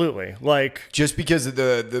 absolutely. Like just because of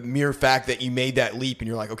the mere fact that you made that leap and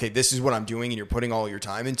you're like, okay, this is what I'm doing, and you're putting all your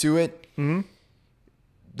time into it.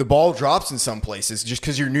 The ball drops in some places just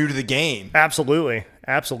because you're new to the game. Absolutely.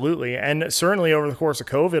 And certainly over the course of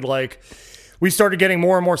COVID, like we started getting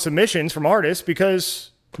more and more submissions from artists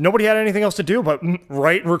because nobody had anything else to do but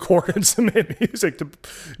write, record, and submit music to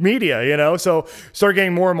media, you know? So started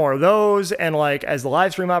getting more and more of those. And like, as the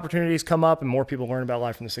live stream opportunities come up and more people learn about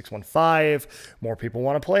Live from the 615, more people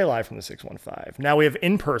want to play Live from the 615. Now we have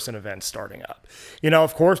in-person events starting up. You know,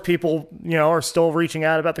 of course, people, you know, are still reaching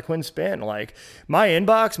out about the Quinn Spin. Like my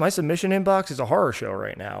submission inbox is a horror show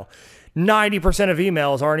right now. 90% of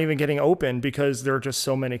emails aren't even getting opened because there are just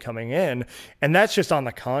so many coming in. And that's just on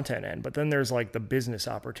the content end. But then there's like the business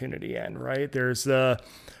opportunity end, right? There's the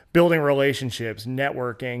building relationships,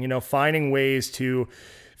 networking, you know, finding ways to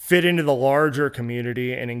fit into the larger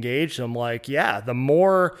community and engage them. Like, yeah, the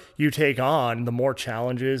more you take on, the more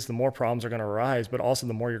challenges, the more problems are going to arise, but also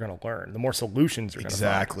the more you're going to learn, the more solutions you're going to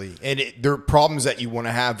find. Exactly. And there are problems that you want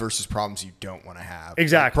to have versus problems you don't want to have.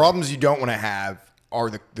 Exactly. The problems you don't want to have are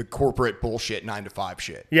the corporate bullshit 9-to-5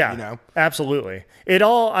 shit. Yeah, you know? Absolutely.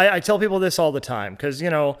 I tell people this all the time because, you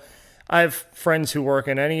know, I have friends who work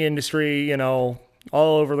in any industry, you know,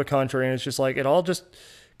 all over the country. And it's just like, it all just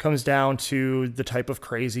comes down to the type of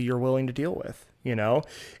crazy you're willing to deal with. You know,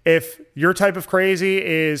 if your type of crazy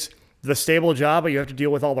is the stable job, but you have to deal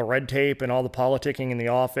with all the red tape and all the politicking in the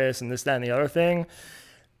office and this, that, and the other thing,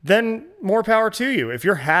 then more power to you. If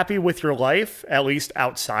you're happy with your life, at least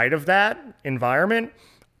outside of that environment,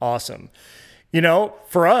 awesome. You know,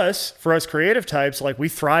 for us creative types, like we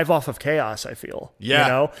thrive off of chaos, I feel. Yeah,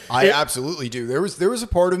 you know? I absolutely do. There was a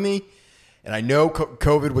part of me, and I know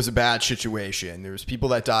COVID was a bad situation. There was people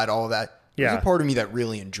that died, all of that. There's a part of me that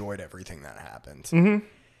really enjoyed everything that happened.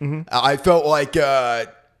 I felt like,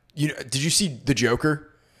 did you see The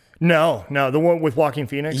Joker? No, the one with Joaquin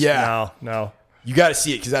Phoenix? Yeah. No. You got to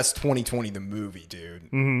see it because that's 2020, the movie,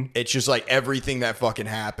 dude. It's just like everything that fucking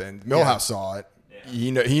happened. Millhouse saw it.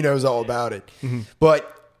 Yeah. He knows all about it.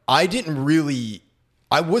 But I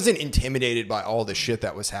wasn't intimidated by all the shit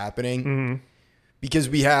that was happening because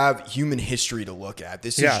we have human history to look at.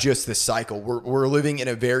 This is just the cycle. We're living in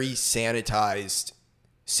a very sanitized,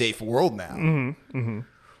 safe world now,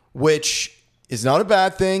 which is not a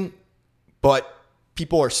bad thing, but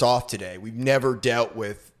people are soft today. We've never dealt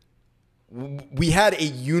with. We had a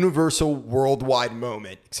universal worldwide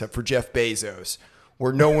moment, except for Jeff Bezos,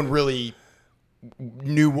 where no one really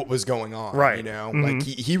knew what was going on. Right. You know, like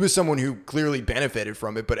he was someone who clearly benefited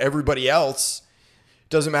from it, but everybody else,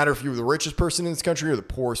 doesn't matter if you were the richest person in this country or the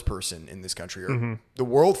poorest person in this country or the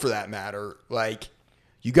world for that matter, like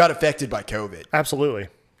you got affected by COVID. Absolutely.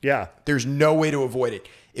 Yeah. There's no way to avoid it.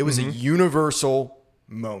 It was a universal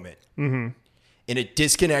moment in a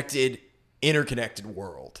disconnected, interconnected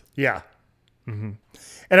world. Yeah.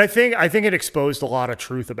 And I think it exposed a lot of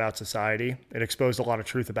truth about society. It exposed a lot of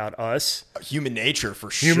truth about us. Human nature, for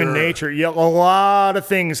sure. Human nature. Yeah, a lot of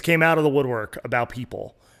things came out of the woodwork about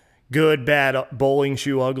people. Good, bad, bowling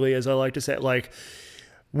shoe ugly, as I like to say. Like,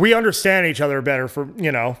 we understand each other better for,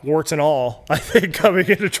 you know, warts and all, I think, coming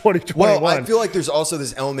into 2021. Well, I feel like there's also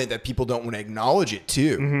this element that people don't want to acknowledge it,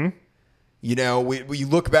 too. You know, we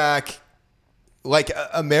look back, like,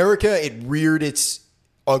 America, it reared its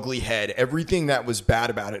ugly head, everything that was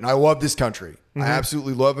bad about it. And I love this country. I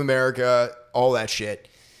absolutely love America, all that shit.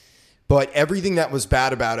 But everything that was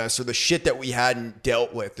bad about us, or the shit that we hadn't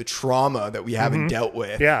dealt with, the trauma that we haven't dealt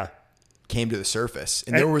with, came to the surface.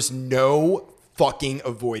 And there was no fucking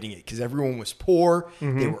avoiding it because everyone was poor,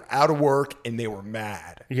 they were out of work, and they were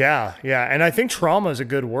mad. Yeah. And I think trauma is a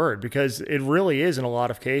good word because it really is, in a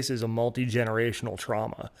lot of cases, a multi-generational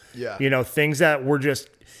trauma. Yeah. You know, things that were just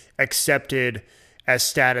accepted as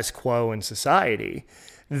status quo in society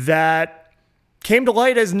that came to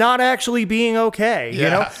light as not actually being okay. You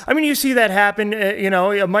know, I mean, you see that happen, you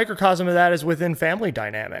know, a microcosm of that is within family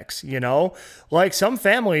dynamics, you know, like some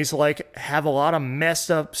families like have a lot of messed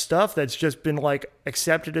up stuff that's just been like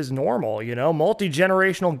accepted as normal, you know,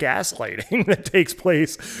 multi-generational gaslighting that takes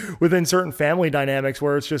place within certain family dynamics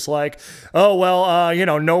where it's just like, oh, well, you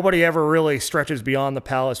know, nobody ever really stretches beyond the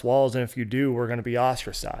palace walls. And if you do, we're going to be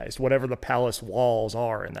ostracized, whatever the palace walls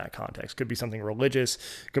are in that context. Could be something religious,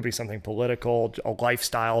 could be something political, a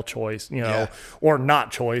lifestyle choice, you know, or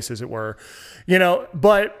not choice, as it were, you know.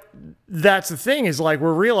 But that's the thing is like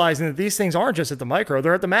we're realizing that these things aren't just at the micro,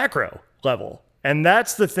 they're at the macro level. And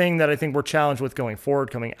that's the thing that I think we're challenged with going forward,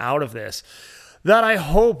 coming out of this. that I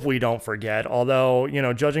hope we don't forget, although,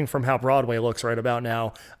 judging from how Broadway looks right about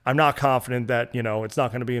now, I'm not confident that, it's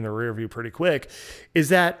not going to be in the rear view pretty quick, is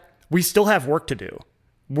that we still have work to do.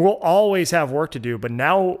 We'll always have work to do, but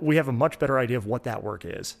now we have a much better idea of what that work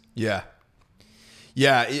is. Yeah.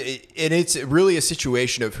 Yeah, and it's really a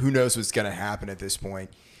situation of who knows what's going to happen at this point.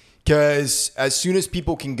 Because as soon as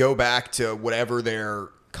people can go back to whatever their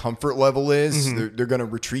comfort level is, they're going to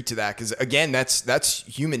retreat to that. Because again, that's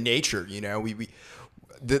human nature.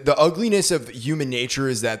 The ugliness of human nature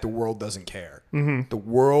is that the world doesn't care. The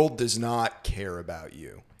world does not care about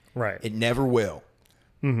you. Right. It never will.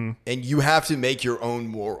 And you have to make your own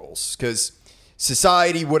morals. Because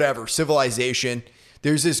society, whatever, civilization.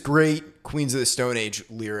 There's this great Queens of the Stone Age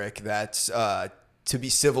lyric that's to be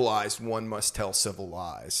civilized, one must tell civil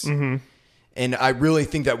lies. And I really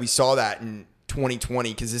think that we saw that in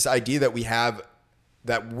 2020, because this idea that we have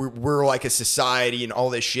that we're like a society and all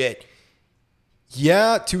this shit.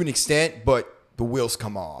 Yeah, to an extent, but the wheels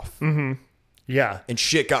come off. Yeah. And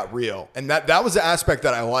shit got real. And that was the aspect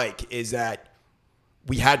that I like, is that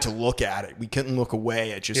we had to look at it. We couldn't look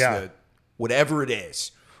away at just whatever it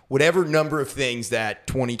is. Whatever number of things that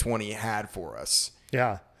 2020 had for us.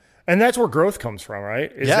 Yeah. And that's where growth comes from,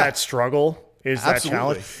 right? Is that struggle? Is that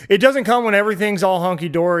challenge? It doesn't come when everything's all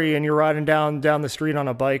hunky-dory and you're riding down the street on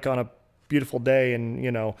a bike on a beautiful day in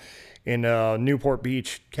Newport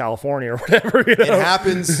Beach, California or whatever. It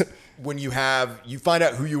happens when you find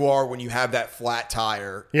out who you are when you have that flat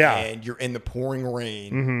tire and you're in the pouring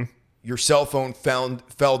rain. Your cell phone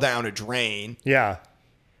fell down a drain. Yeah.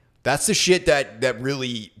 That's the shit that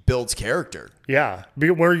really builds character. Yeah.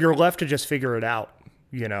 Where you're left to just figure it out,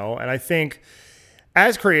 And I think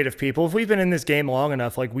as creative people, if we've been in this game long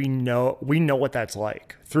enough, like we know what that's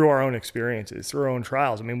like through our own experiences, through our own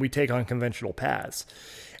trials. I mean, we take unconventional paths.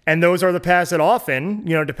 And those are the paths that often,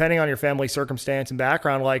 depending on your family circumstance and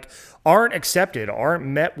background, like aren't accepted, aren't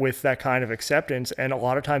met with that kind of acceptance. And a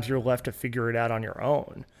lot of times you're left to figure it out on your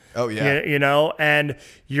own. Oh, yeah. And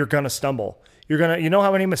you're going to stumble. You know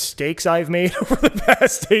how many mistakes I've made over the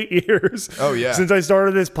past 8 years? Oh, yeah. Since I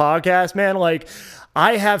started this podcast, man, like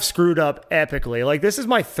I have screwed up epically. Like this is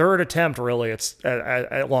my third attempt really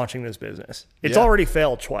at launching this business. It's already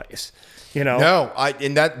failed twice, No,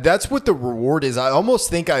 that's what the reward is. I almost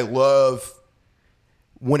think I love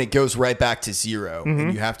when it goes right back to zero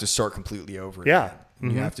and you have to start completely over again. Yeah.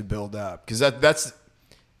 And you have to build up, because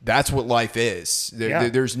that's what life is.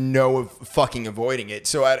 There's no fucking avoiding it.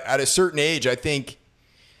 So at a certain age, I think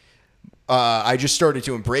I just started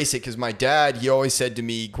to embrace it, because my dad, he always said to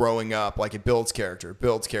me growing up, like, it builds character.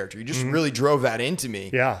 He just really drove that into me.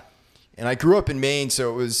 Yeah. And I grew up in Maine,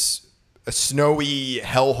 so it was a snowy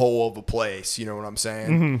hellhole of a place. You know what I'm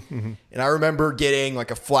saying? And I remember getting like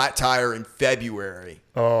a flat tire in February.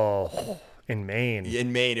 Oh, in Maine.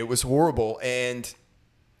 In Maine. It was horrible. And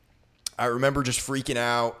I remember just freaking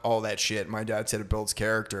out, all that shit. My dad said it builds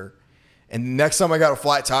character. And the next time I got a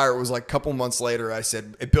flat tire, it was like a couple months later, I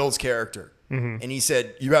said, it builds character. And he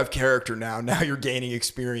said, you have character now. Now you're gaining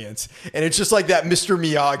experience. And it's just like that Mr.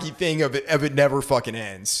 Miyagi thing of it never fucking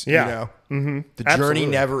ends. Yeah. The journey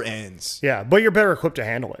never ends. Yeah. But you're better equipped to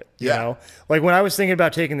handle it. You know? Like when I was thinking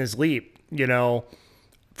about taking this leap,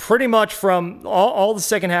 pretty much from all the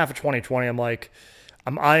second half of 2020, I'm like,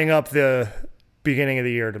 I'm eyeing up the beginning of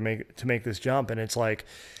the year to make this jump. And it's like,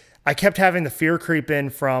 I kept having the fear creep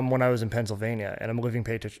in from when I was in Pennsylvania, and I'm living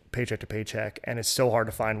paycheck to paycheck, and it's so hard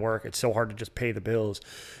to find work. It's so hard to just pay the bills,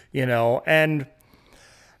 and,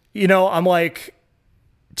 I'm like,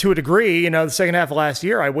 to a degree, the second half of last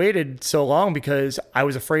year, I waited so long because I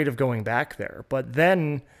was afraid of going back there. But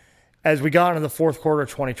then as we got into the fourth quarter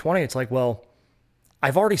of 2020, it's like, well,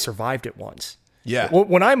 I've already survived it once. Yeah.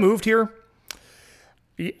 When I moved here,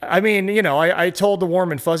 I mean, I told the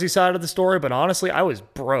warm and fuzzy side of the story, but honestly, I was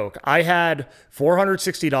broke. I had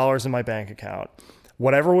 $460 in my bank account,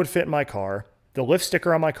 whatever would fit in my car, the Lyft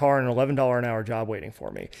sticker on my car, and an $11 an hour job waiting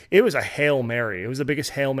for me. It was a Hail Mary. It was the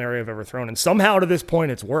biggest Hail Mary I've ever thrown. And somehow to this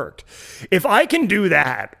point, it's worked. If I can do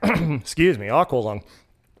that, excuse me, aqualung.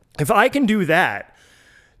 If I can do that,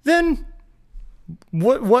 then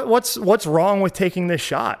what's wrong with taking this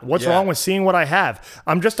shot? What's wrong with seeing what I have?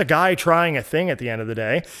 I'm just a guy trying a thing at the end of the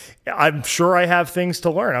day. I'm sure I have things to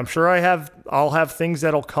learn. I'm sure I'll have things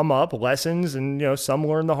that'll come up, lessons, and some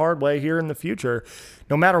learn the hard way here in the future.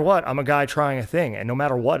 No matter what, I'm a guy trying a thing, and no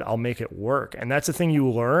matter what, I'll make it work. And that's the thing you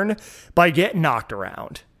learn by getting knocked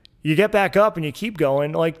around. You get back up and you keep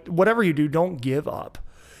going. Like whatever you do, don't give up.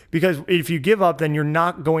 Because if you give up, then you're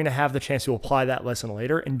not going to have the chance to apply that lesson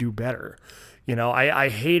later and do better. You know, I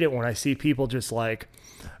hate it when I see people just like,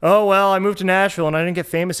 oh, well, I moved to Nashville and I didn't get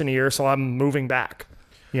famous in a year, so I'm moving back.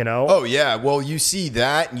 You know? Oh, yeah. Well, you see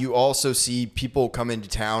that, and you also see people come into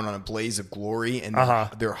town on a blaze of glory, and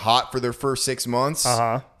they're hot for their first 6 months,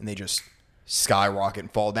 and they just skyrocket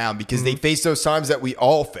and fall down because they face those times that we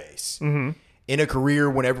all face in a career.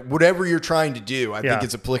 Whatever you're trying to do, I think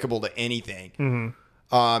it's applicable to anything.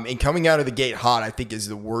 And coming out of the gate hot, I think, is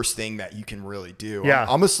the worst thing that you can really do. Yeah.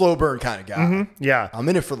 I'm a slow burn kind of guy. Yeah. I'm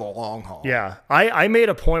in it for the long haul. Yeah. I made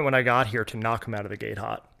a point when I got here to not come out of the gate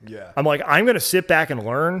hot. Yeah. I'm like, I'm going to sit back and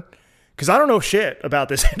learn because I don't know shit about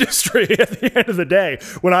this industry at the end of the day.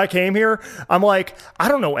 When I came here, I'm like, I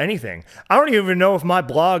don't know anything. I don't even know if my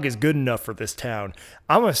blog is good enough for this town.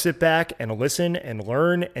 I'm going to sit back and listen and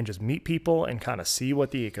learn and just meet people and kind of see what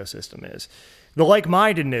the ecosystem is. The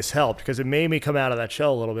like-mindedness helped because it made me come out of that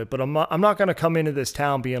shell a little bit, but I'm not going to come into this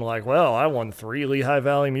town being like, well, I won 3 Lehigh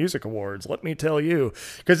Valley Music Awards. Let me tell you,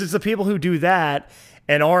 because it's the people who do that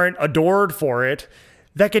and aren't adored for it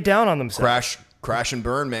that get down on themselves. Crash and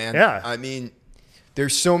burn, man. Yeah. I mean,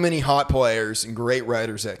 there's so many hot players and great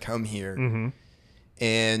writers that come here,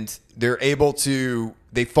 and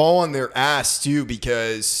they fall on their ass too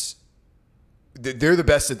because they're the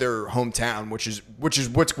best at their hometown, which is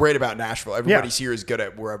what's great about Nashville. Everybody's here is good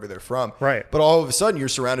at wherever they're from. Right. But all of a sudden, you're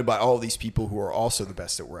surrounded by all these people who are also the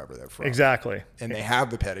best at wherever they're from. Exactly. And they have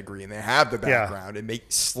the pedigree and they have the background and they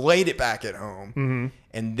slayed it back at home.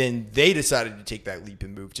 And then they decided to take that leap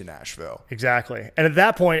and move to Nashville. Exactly. And at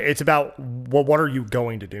that point, it's about, well, what are you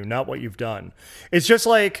going to do, not what you've done. It's just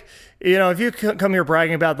like, you know, if you come here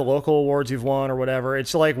bragging about the local awards you've won or whatever,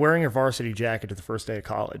 it's like wearing your varsity jacket to the first day of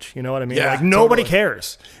college. You know what I mean? Yeah, like nobody totally.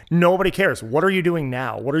 cares. Nobody cares. What are you doing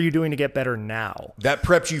now? What are you doing to get better now? That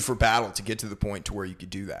prepped you for battle to get to the point to where you could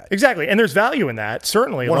do that. Exactly. And there's value in that,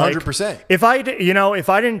 certainly. 100%. Like, if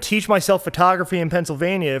I didn't teach myself photography in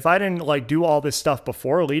Pennsylvania, if I didn't like do all this stuff before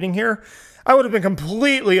leading here, I would have been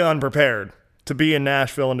completely unprepared to be in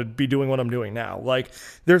Nashville and to be doing what I'm doing now. Like,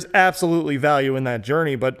 there's absolutely value in that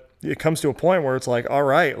journey, but it comes to a point where it's like, all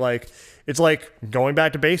right, like, it's like going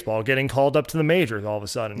back to baseball, getting called up to the majors all of a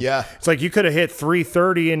sudden. Yeah. It's like you could have hit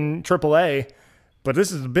 330 in AAA, but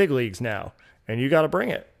this is the big leagues now, and you got to bring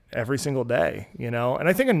it every single day, you know? And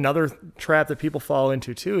I think another trap that people fall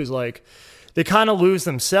into too is like they kind of lose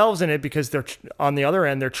themselves in it because they're on the other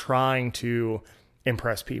end, they're trying to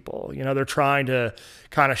impress people. You know, they're trying to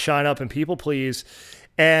kind of shine up and people please,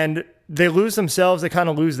 and they lose themselves. They kind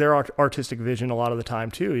of lose their artistic vision a lot of the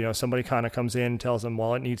time too. You know, somebody kind of comes in and tells them,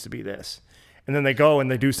 well, it needs to be this. And then they go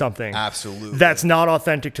and they do something Absolutely. that's not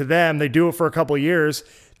authentic to them. They do it for a couple of years.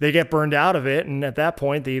 They get burned out of it. And at that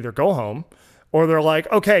point, they either go home or they're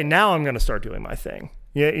like, okay, now I'm going to start doing my thing.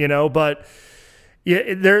 Yeah, you know, but yeah,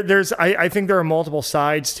 I think there are multiple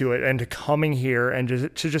sides to it, and to coming here and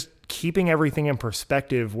to just keeping everything in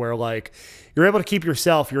perspective where like you're able to keep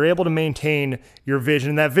yourself, you're able to maintain your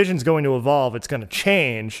vision. That vision's going to evolve. It's going to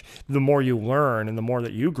change the more you learn and the more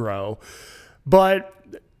that you grow. But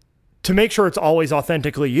to make sure it's always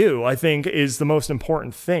authentically you, I think is the most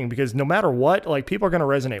important thing, because no matter what, like people are going to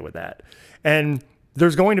resonate with that. And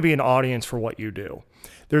there's going to be an audience for what you do.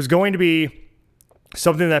 There's going to be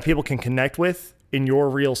something that people can connect with in your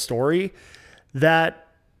real story that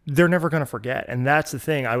they're never going to forget. And that's the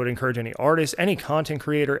thing I would encourage any artist, any content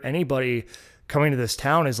creator, anybody coming to this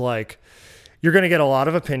town is like, you're going to get a lot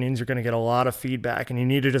of opinions. You're going to get a lot of feedback, and you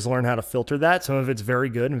need to just learn how to filter that. Some of it's very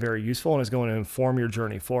good and very useful and is going to inform your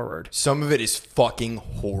journey forward. Some of it is fucking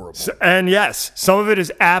horrible. And yes, some of it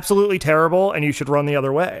is absolutely terrible and you should run the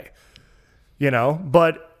other way, you know,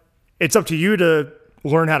 but it's up to you to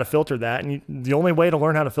learn how to filter that. And the only way to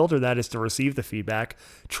learn how to filter that is to receive the feedback,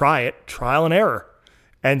 try it, trial and error,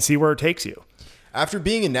 and see where it takes you. After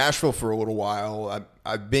being in Nashville for a little while,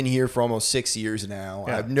 I've been here for almost 6 years now.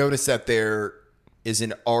 Yeah. I've noticed that there is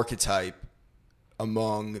an archetype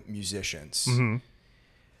among musicians. Mm-hmm.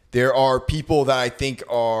 There are people that I think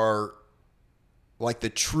are like the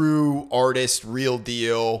true artist, real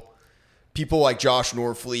deal. People like Josh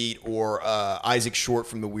Norfleet or Isaac Short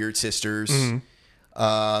from the Weird Sisters.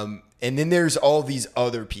 Mm-hmm. And then there's all these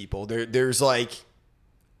other people. There's like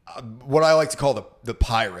what I like to call the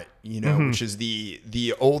pirate, you know, which is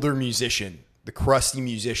the older musician, the crusty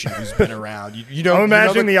musician who's been around. You know, I'm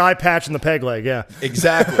imagining the eye patch and the peg leg. Yeah,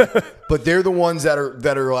 exactly. But they're the ones that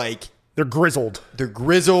are like they're grizzled. They're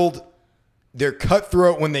grizzled. They're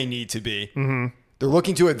cutthroat when they need to be. Mm-hmm. They're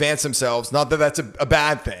looking to advance themselves. Not that that's a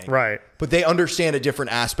bad thing, right? But they understand a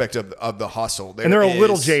different aspect of the hustle. And they're a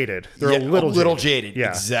little jaded. They're a little jaded. Yeah.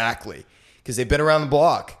 Exactly. Because they've been around the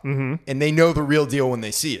block and they know the real deal when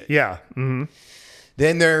they see it. Yeah. Mm-hmm.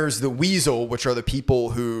 Then there's the weasel, which are the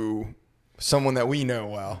people who, someone that we know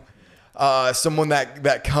well, someone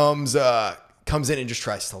that comes in and just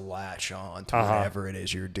tries to latch on to whatever it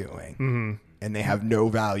is you're doing. Mm-hmm. And they have no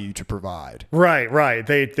value to provide. Right.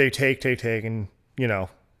 They take, and,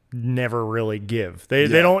 never really give. They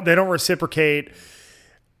don't reciprocate.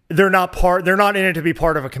 They're not in it to be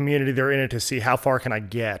part of a community. They're in it to see how far can I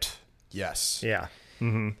get. Yes. Yeah.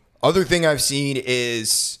 Mm-hmm. Other thing I've seen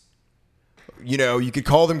is, you could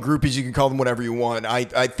call them groupies, you can call them whatever you want.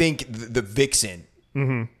 I think the vixen.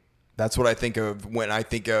 Mm-hmm. That's what I think of when I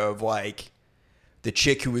think of like the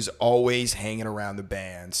chick who is always hanging around the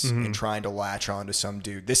bands and trying to latch on to some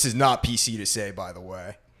dude. This is not PC to say, by the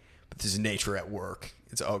way, but this is nature at work.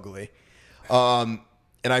 It's ugly. And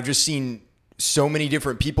I've just seen so many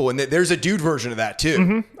different people, and there's a dude version of that too.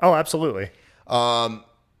 Mm-hmm. Oh, absolutely.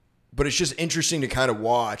 But it's just interesting to kind of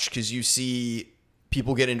watch because you see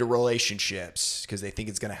people get into relationships because they think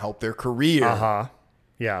it's going to help their career. Uh-huh.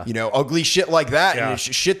 Yeah. Ugly shit like that. Yeah. And it's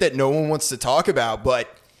shit that no one wants to talk about, but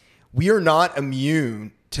we are not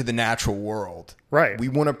immune to the natural world. Right. We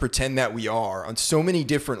want to pretend that we are on so many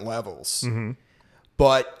different levels. Mm-hmm.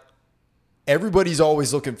 But everybody's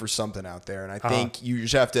always looking for something out there. And I think you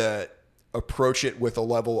just have to approach it with a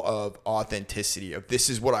level of authenticity of this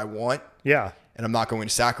is what I want. Yeah. And I'm not going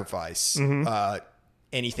to sacrifice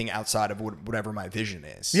anything outside of whatever my vision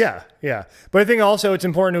is. Yeah. Yeah. But I think also it's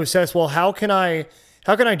important to assess, well, how can I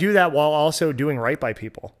do that while also doing right by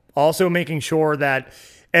people? Also making sure that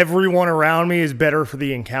everyone around me is better for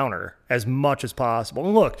the encounter as much as possible.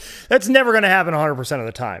 And look, that's never going to happen 100% of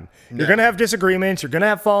the time. No. You're going to have disagreements. You're going to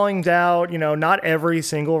have fallings out. Not every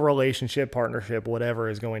single relationship, partnership, whatever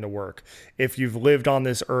is going to work. If you've lived on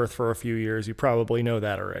this earth for a few years, you probably know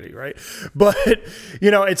that already, right? But,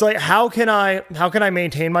 it's like, how can I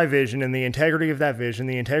maintain my vision and the integrity of that vision,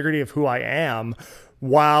 the integrity of who I am,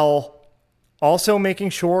 while also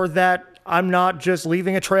making sure that I'm not just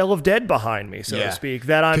leaving a trail of dead behind me, so to speak.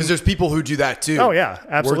 Because there's people who do that too. Oh yeah,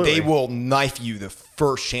 absolutely. Where they will knife you the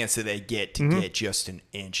first chance that they get to get just an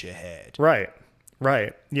inch ahead. Right.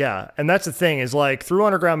 Yeah, and that's the thing is like through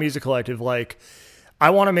Underground Music Collective, like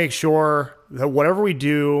I want to make sure that whatever we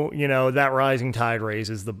do, that rising tide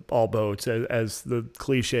raises all boats, as the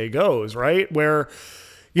cliche goes, right? Where,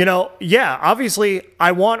 obviously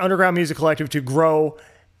I want Underground Music Collective to grow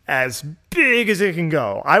as big as it can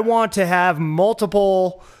go. I want to have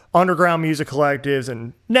multiple underground music collectives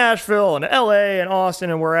in Nashville and LA and Austin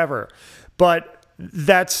and wherever. But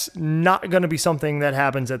that's not going to be something that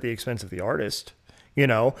happens at the expense of the artist,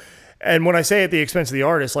 And when I say at the expense of the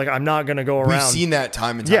artist, like I'm not going to go around. We've seen that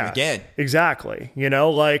time and time again. Exactly. I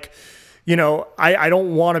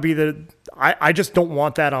don't want to be I just don't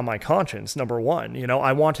want that on my conscience, number one.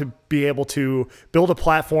 I want to be able to build a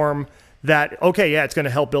platform that, it's going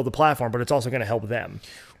to help build the platform, but it's also going to help them.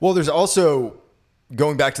 Well, there's also,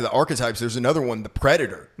 going back to the archetypes, there's another one, the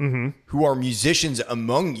predator, who are musicians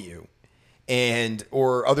among you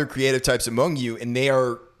or other creative types among you, and they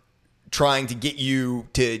are trying to get you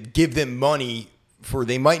to give them money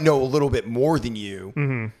they might know a little bit more than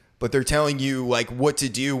you, but they're telling you like what to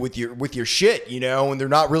do with your shit, and they're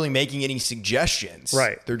not really making any suggestions.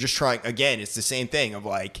 Right. They're just trying, again, it's the same thing of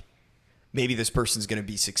like, maybe this person's going to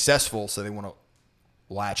be successful, so they want to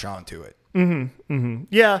latch onto it. Mm-hmm. Mm-hmm.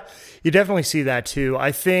 Yeah, you definitely see that too.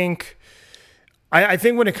 I think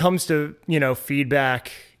when it comes to,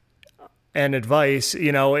 feedback and advice,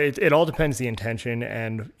 it all depends the intention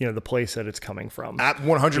and, the place that it's coming from. At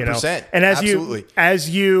 100%. And absolutely. as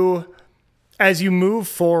you move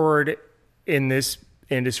forward in this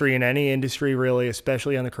industry, in any industry really,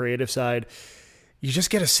 especially on the creative side, you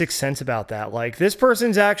just get a sixth sense about that. Like, this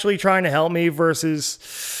person's actually trying to help me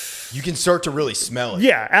versus... You can start to really smell it.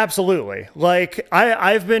 Yeah, absolutely. Like,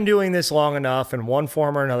 I've been doing this long enough in one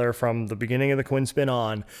form or another from the beginning of the Quinn Spin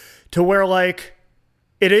on to where, like,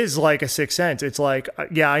 it is like a sixth sense. It's like,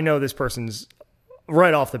 I know this person's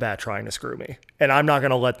right off the bat trying to screw me, and I'm not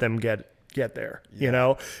going to let them get there,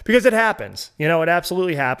 because it happens, it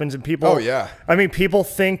absolutely happens. And people, people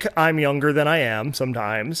think I'm younger than I am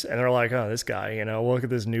sometimes. And they're like, oh, this guy, look at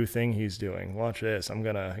this new thing he's doing. Watch this. I'm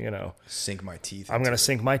going to, sink my teeth. I'm going to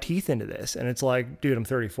sink my teeth into this. And it's like, dude, I'm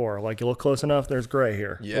 34. Like, you look close enough. There's gray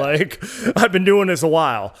here. Yeah. Like, I've been doing this a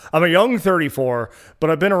while. I'm a young 34, but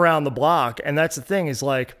I've been around the block. And that's the thing is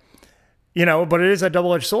like, but it is a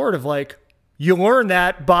double-edged sword of like, you learn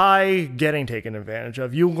that by getting taken advantage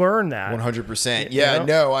of. You learn that. 100%. Yeah,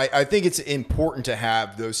 no, I think it's important to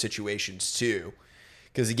have those situations too.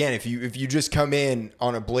 Because again, if you just come in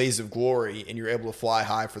on a blaze of glory and you're able to fly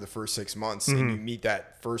high for the first 6 months and you meet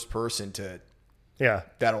that first person to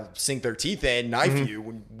that'll sink their teeth in, knife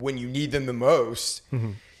you when you need them the most.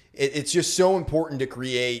 It's just so important to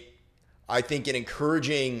create, I think, an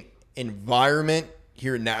encouraging environment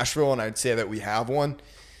here in Nashville, and I'd say that we have one.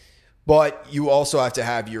 But you also have to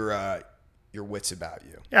have your wits about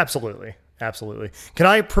you. Absolutely. Can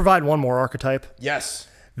I provide one more archetype? Yes.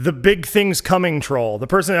 The big things coming troll. The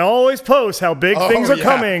person that always posts how big things are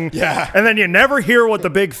coming. Yeah. And then you never hear what the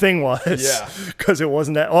big thing was. Yeah. Because it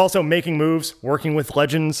wasn't that. Also, making moves, working with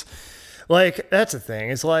legends. Like, that's the thing.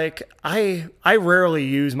 It's like, I rarely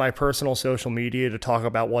use my personal social media to talk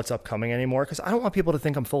about what's upcoming anymore because I don't want people to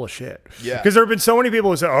think I'm full of shit. Yeah. Because there have been so many people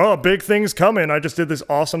who say, oh, big thing's coming. I just did this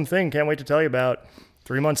awesome thing. Can't wait to tell you about.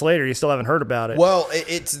 3 months later, you still haven't heard about it. Well,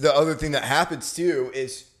 it's the other thing that happens too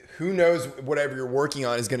is who knows whatever you're working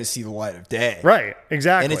on is going to see the light of day. Right,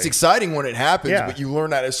 exactly. And it's exciting when it happens, but you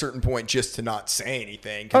learn at a certain point just to not say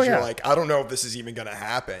anything because you're like, I don't know if this is even going to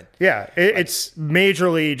happen. Yeah, it's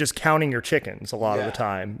majorly just counting your chickens a lot of the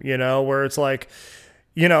time, where it's like,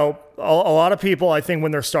 a lot of people, I think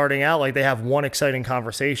when they're starting out, like they have one exciting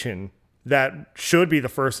conversation that should be the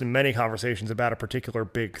first in many conversations about a particular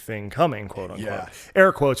big thing coming, quote unquote. Yeah.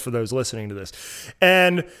 Air quotes for those listening to this.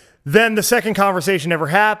 And then the second conversation never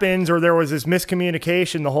happens, or there was this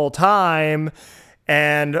miscommunication the whole time,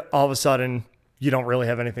 and all of a sudden you don't really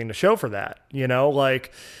have anything to show for that.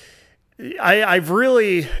 Like I've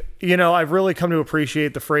really come to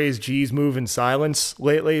appreciate the phrase "G's move in silence"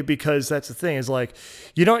 lately, because that's the thing is like,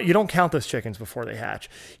 you don't count those chickens before they hatch.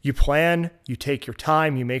 You plan, you take your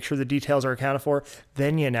time, you make sure the details are accounted for,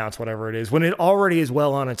 then you announce whatever it is when it already is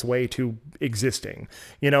well on its way to existing.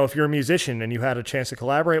 If you're a musician and you had a chance to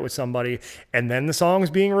collaborate with somebody and then the song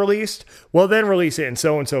is being released, well, then release it and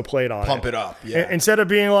so played on Pump it up. Yeah. Instead of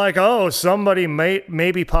being like, oh, somebody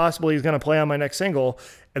maybe possibly is going to play on my next single,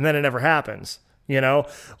 and then it never happens.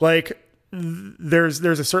 Like there's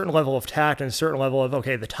a certain level of tact and a certain level of,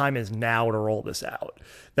 okay, the time is now to roll this out,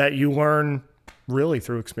 that you learn really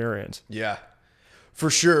through experience. Yeah, for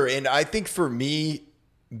sure. And I think for me,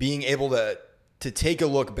 being able to take a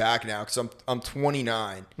look back now, because I'm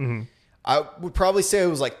 29, I would probably say it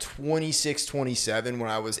was like 26, 27 when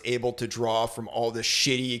I was able to draw from all the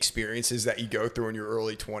shitty experiences that you go through in your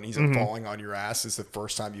early 20s and falling on your ass is the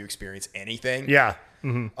first time you experience anything. Yeah.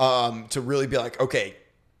 To really be like, okay,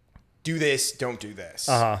 do this, don't do this.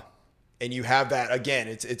 And you have that, again,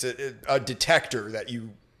 it's a detector that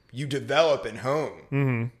you develop and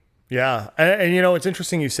hone. Yeah. And it's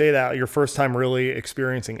interesting you say that, your first time really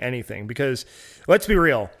experiencing anything, because let's be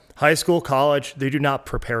real. High school, college, they do not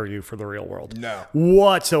prepare you for the real world. No.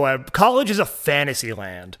 Whatsoever. College is a fantasy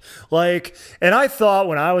land. And I thought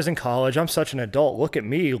when I was in college, I'm such an adult. Look at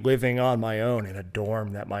me living on my own in a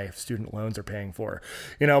dorm that my student loans are paying for.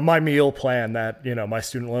 My meal plan that, my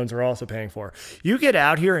student loans are also paying for. You get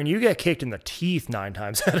out here and you get kicked in the teeth 9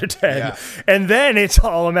 times out of 10. Yeah. And then it's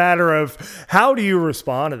all a matter of how do you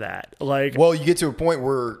respond to that? Well, you get to a point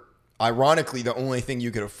where, ironically, the only thing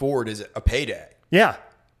you could afford is a payday. Yeah.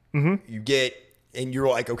 You get, and you're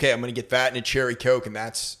like, okay, I'm going to get that and a cherry Coke, and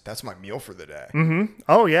that's my meal for the day.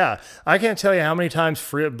 Oh yeah, I can't tell you how many times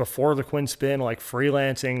before the Quinn Spin,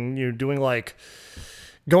 freelancing, doing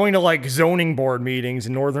going to zoning board meetings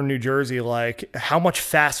in northern New Jersey, how much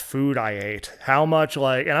fast food I ate, how much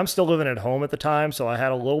and I'm still living at home at the time, so I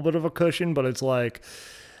had a little bit of a cushion, but it's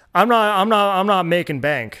I'm not making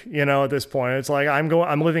bank, at this point. It's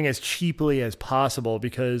I'm living as cheaply as possible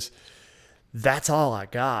because that's all I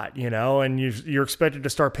got, and you're expected to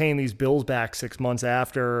start paying these bills back 6 months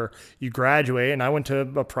after you graduate. And I went to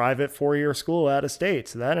a private 4-year school out of state.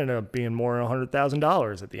 So that ended up being more than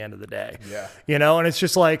 $100,000 at the end of the day. Yeah. And it's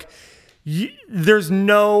just there's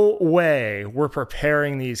no way we're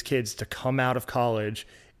preparing these kids to come out of college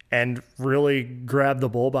and really grab the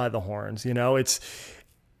bull by the horns.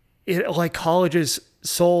 College is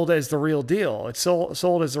sold as the real deal. It's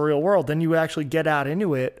sold as the real world. Then you actually get out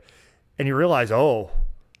into it and you realize, oh,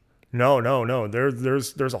 no,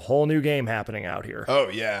 there's a whole new game happening out here. Oh,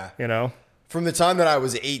 yeah. From the time that I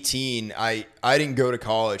was 18, I didn't go to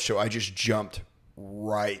college, so I just jumped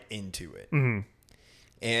right into it.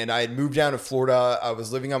 And I had moved down to Florida. I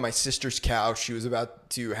was living on my sister's couch. She was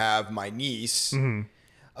about to have my niece. So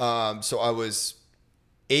I was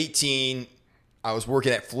 18. I was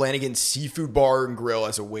working at Flanagan's Seafood Bar and Grill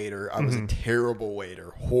as a waiter. I was a terrible waiter,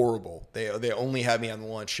 horrible. They only had me on the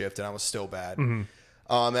lunch shift, and I was still bad. And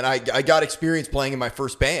I got experience playing in my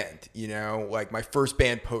first band, my first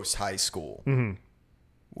band post high school,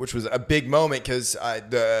 which was a big moment because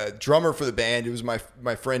the drummer for the band, it was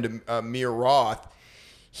my friend Amir Roth.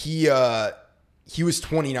 He was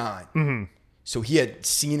 29. So he had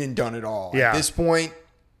seen and done it all. At this point,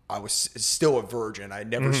 I was still a virgin. I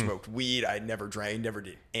never smoked weed. I never drank, never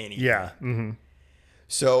did anything. Yeah.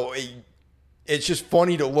 So it's just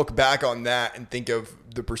funny to look back on that and think of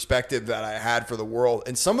the perspective that I had for the world.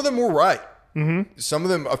 And some of them were right. Some of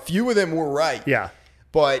them, a few of them were right. Yeah.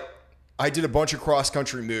 But I did a bunch of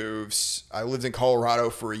cross-country moves. I lived in Colorado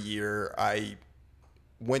for a year. I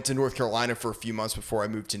went to North Carolina for a few months before I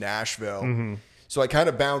moved to Nashville. So I kind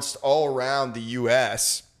of bounced all around the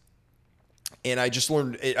U.S., and I just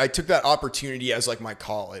learned, I took that opportunity as like my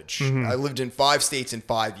college. I lived in 5 states in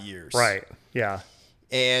 5 years. Right. Yeah.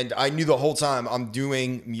 And I knew the whole time I'm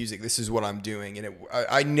doing music. This is what I'm doing. And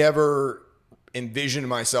I never envisioned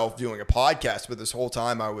myself doing a podcast, but this whole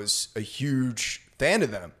time I was a huge fan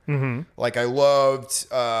of them. Like I loved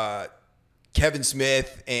Kevin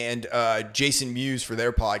Smith and Jason Mewes for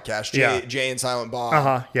their podcast, Jay and Silent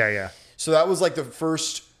Bob. Yeah. So that was like the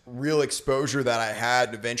first real exposure that I had.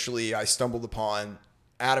 And eventually I stumbled upon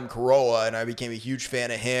Adam Carolla, and I became a huge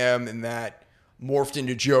fan of him, and that morphed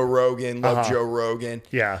into Joe Rogan. Love Joe Rogan.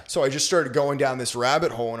 Yeah. So I just started going down this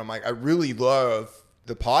rabbit hole, and I'm like, I really love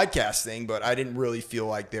the podcast thing, but I didn't really feel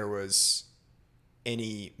like there was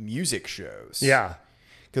any music shows. Yeah.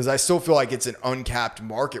 Because I still feel like it's an uncapped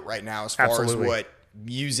market right now as far as what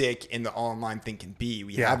music in the online thing can be.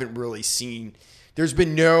 We haven't really seen... There's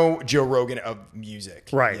been no Joe Rogan of music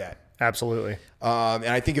yet. Absolutely. And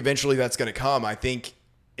I think eventually that's going to come. I think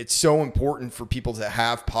it's so important for people to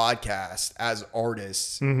have podcasts as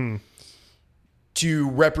artists to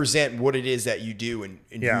represent what it is that you do and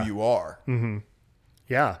who you are.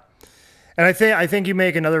 Yeah. And I think you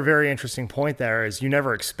make another very interesting point there is you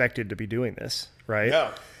never expected to be doing this, right?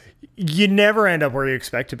 Yeah. You never end up where you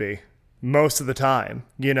expect to be. Most of the time,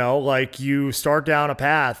 you know, like you start down a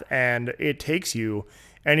path and it takes you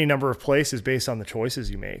any number of places based on the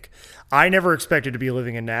choices you make. I never expected to be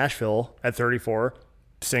living in Nashville at 34,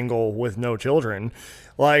 single with no children.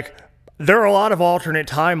 Like there are a lot of alternate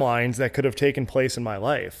timelines that could have taken place in my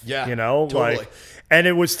life. Yeah, you know, totally. like, and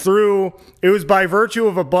it was by virtue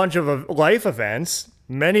of a bunch of life events,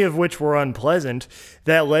 many of which were unpleasant,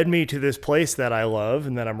 that led me to this place that I love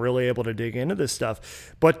and that I'm really able to dig into this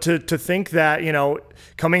stuff. But to think that, you know,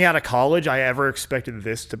 coming out of college, I ever expected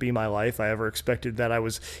this to be my life. I ever expected that I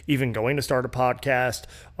was even going to start a podcast,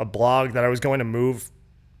 a blog, that I was going to move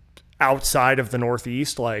outside of the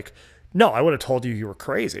Northeast. Like, no, I would have told you were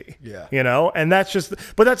crazy. Yeah. You know, and that's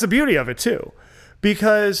the beauty of it too,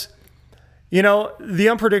 because you know, the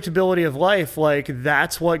unpredictability of life, like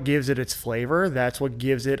that's what gives it its flavor. That's what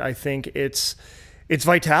gives it, I think, its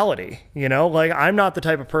vitality. You know, like I'm not the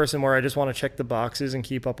type of person where I just want to check the boxes and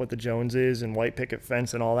keep up with the Joneses and white picket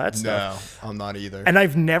fence and all that stuff. No, I'm not either. And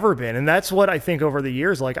I've never been. And that's what I think over the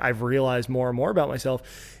years, like I've realized more and more about myself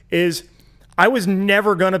is I was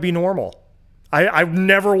never going to be normal. I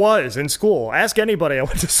never was in school. Ask anybody I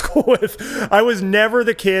went to school with. I was never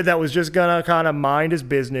the kid that was just going to kind of mind his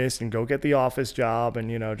business and go get the office job and,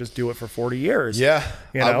 you know, just do it for 40 years. Yeah.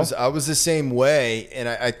 You know? I was the same way. And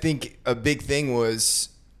I think a big thing was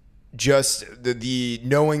just the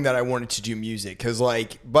knowing that I wanted to do music. Because,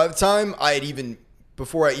 like, by the time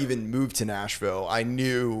before I even moved to Nashville, I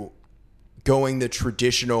knew going the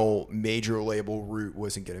traditional major label route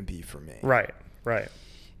wasn't going to be for me. Right.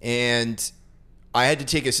 And I had to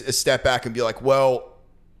take a step back and be like, well,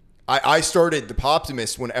 I started The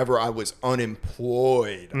Poptimist whenever I was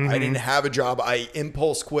unemployed. I didn't have a job. I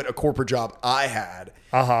impulse quit a corporate job I had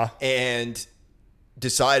and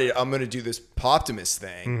decided I'm going to do this Poptimist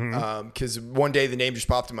thing. Because one day the name just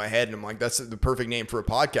popped in my head and I'm like, that's the perfect name for a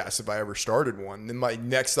podcast if I ever started one. Then my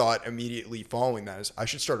next thought immediately following that is I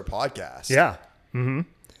should start a podcast. Yeah.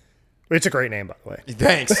 It's a great name, by the way.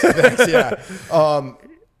 Thanks. Yeah.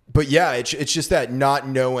 But yeah, it's just that not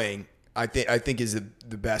knowing, I think is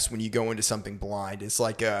the best when you go into something blind. It's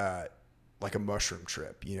like a mushroom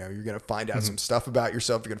trip. You know, you're going to find out some stuff about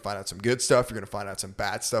yourself. You're going to find out some good stuff. You're going to find out some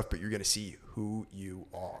bad stuff, but you're going to see who you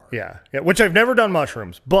are. Yeah. Which I've never done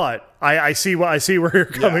mushrooms, but I see where you're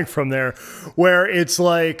coming from there, where it's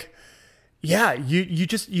like, yeah, you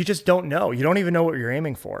just don't know. You don't even know what you're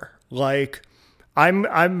aiming for. Like I'm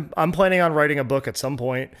planning on writing a book at some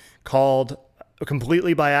point called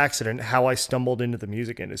completely by accident how I stumbled into the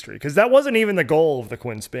music industry, because that wasn't even the goal of the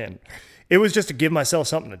Quinn Spin. It was just to give myself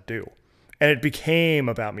something to do, and it became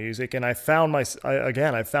about music. And I found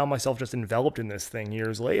myself just enveloped in this thing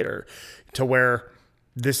years later, to where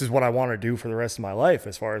this is what I want to do for the rest of my life,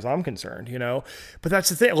 as far as I'm concerned. You know, but that's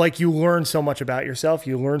the thing. Like you learn so much about yourself.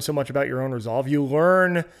 You learn so much about your own resolve. You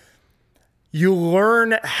learn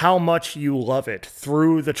how much you love it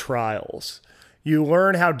through the trials. You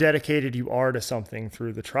learn how dedicated you are to something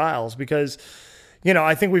through the trials because,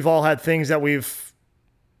 I think we've all had things that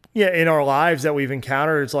in our lives that we've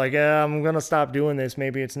encountered. It's like, I'm going to stop doing this.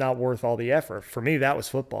 Maybe it's not worth all the effort. For me, that was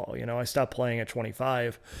football. I stopped playing at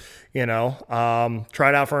 25,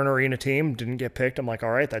 tried out for an arena team, didn't get picked. I'm like,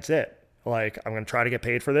 all right, that's it. Like, I'm going to try to get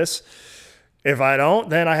paid for this. If I don't,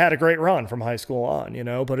 then I had a great run from high school on,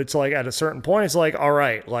 but it's like at a certain point, it's like, all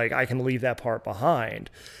right, like I can leave that part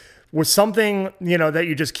behind. With something, that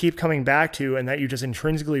you just keep coming back to and that you just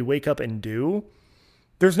intrinsically wake up and do,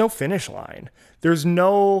 there's no finish line. There's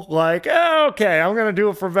no like, okay, I'm going to do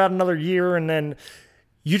it for about another year. And then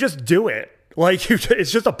you just do it. Like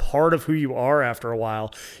it's just a part of who you are after a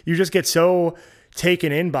while. You just get so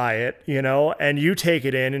taken in by it, and you take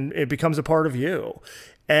it in and it becomes a part of you.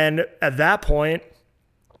 And at that point,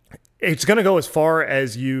 it's going to go as far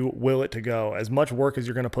as you will it to go. As much work as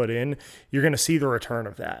you're going to put in, you're going to see the return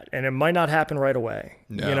of that. And it might not happen right away.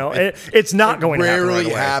 No, it's not going to happen right away. It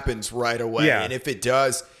rarely happens right away. Yeah. And if it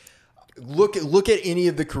does, look at any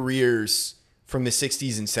of the careers from the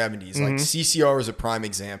 60s and 70s. Like CCR is a prime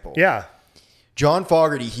example. Yeah. John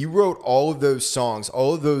Fogerty, he wrote all of those songs,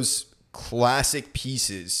 all of those classic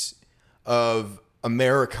pieces of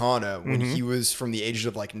Americana when he was from the ages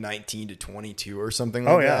of like 19 to 22 or something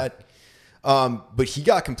like that. But he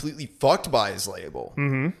got completely fucked by his label.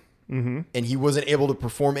 And he wasn't able to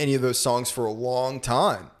perform any of those songs for a long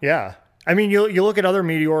time. Yeah. I mean, you look at other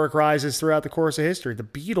meteoric rises throughout the course of history. The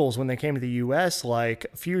Beatles, when they came to the U.S., like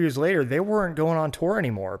a few years later, they weren't going on tour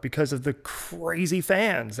anymore because of the crazy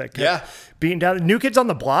fans that kept beating down. New Kids on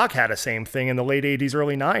the Block had the same thing in the late 80s,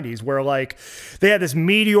 early 90s, where like they had this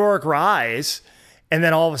meteoric rise, and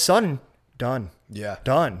then all of a sudden, done. Yeah.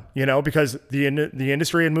 Done, because the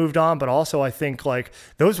industry had moved on, but also I think like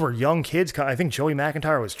those were young kids. I think Joey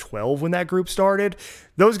McIntyre was 12 when that group started.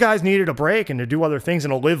 Those guys needed a break and to do other things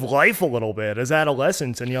and to live life a little bit as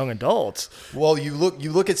adolescents and young adults. Well, you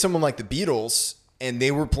look at someone like the Beatles and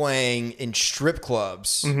they were playing in strip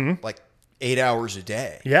clubs like 8 hours a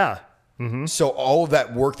day. Yeah. So all of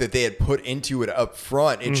that work that they had put into it up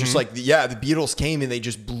front, it's just like, the Beatles came and they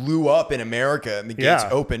just blew up in America and the gates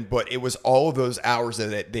opened, but it was all of those hours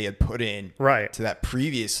that they had put in to that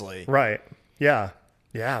previously. Right. Yeah.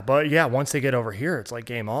 Yeah. But once they get over here, it's like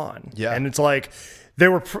game on. Yeah. And it's like they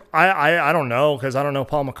were, I don't know, because I don't know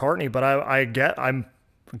Paul McCartney, but I'm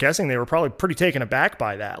guessing they were probably pretty taken aback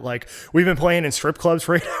by that. Like, we've been playing in strip clubs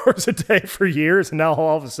for 8 hours a day for years, and now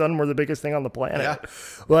all of a sudden we're the biggest thing on the planet. Yeah.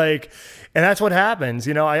 Like, and that's what happens.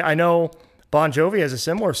 I know Bon Jovi has a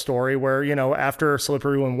similar story where, after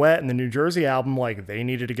Slippery When Wet and the New Jersey album, like, they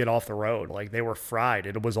needed to get off the road. Like, they were fried.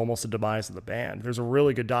 It was almost the demise of the band. There's a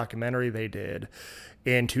really good documentary they did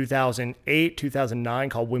in 2008, 2009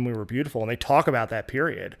 called When We Were Beautiful, and they talk about that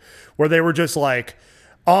period where they were just like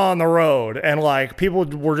on the road and like people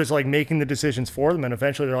were just like making the decisions for them, and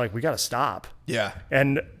eventually they're like, we got to stop. Yeah.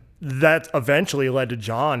 And that eventually led to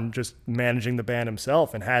John just managing the band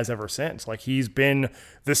himself and has ever since. Like, he's been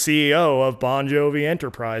the CEO of Bon Jovi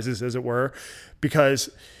Enterprises, as it were,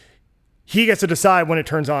 because he gets to decide when it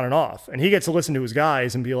turns on and off, and he gets to listen to his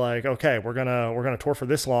guys and be like, okay, we're gonna tour for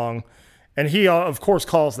this long. And he, of course,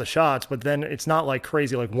 calls the shots, but then it's not like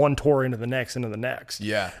crazy, like one tour into the next.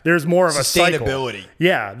 Yeah. There's more of a cycle. Sustainability.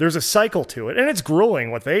 Yeah, there's a cycle to it. And it's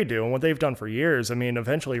grueling what they do and what they've done for years. I mean,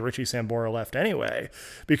 eventually Richie Sambora left anyway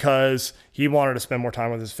because he wanted to spend more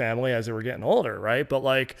time with his family as they were getting older, right? But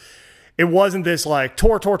like, it wasn't this like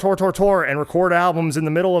tour, and record albums in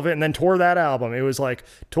the middle of it and then tour that album. It was like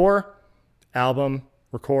tour, album,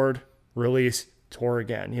 record, release, tour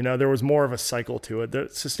again. There was more of a cycle to it. The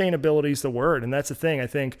sustainability is the word. And that's the thing. I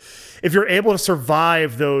think if you're able to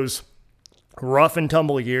survive those rough and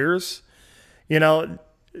tumble years,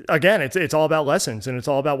 again, it's all about lessons and it's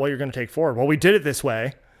all about what you're going to take forward. Well, we did it this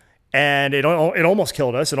way and it almost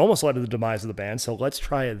killed us. It almost led to the demise of the band. So let's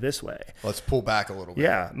try it this way. Let's pull back a little bit.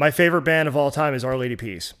 Yeah. My favorite band of all time is Our Lady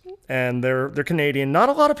Peace. And they're Canadian. Not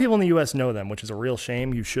a lot of people in the U.S. know them, which is a real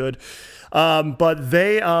shame. You should. But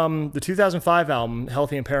they, the 2005 album,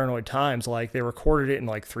 Healthy and Paranoid Times, like they recorded it in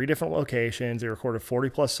like 3 different locations. They recorded 40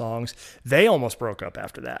 plus songs. They almost broke up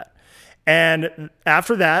after that. And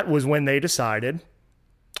after that was when they decided,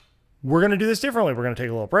 we're going to do this differently. We're going to take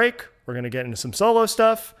a little break. We're going to get into some solo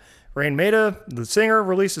stuff. Rain Maida, the singer,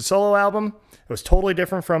 released a solo album. It was totally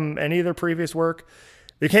different from any of their previous work.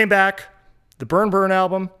 They came back, the Burn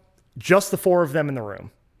album, just the 4 of them in the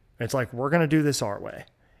room. It's like, we're going to do this our way.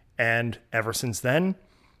 And ever since then,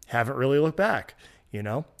 haven't really looked back.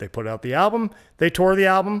 They put out the album, they tour the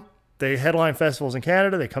album, they headline festivals in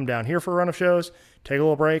Canada, they come down here for a run of shows, take a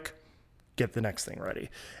little break, get the next thing ready.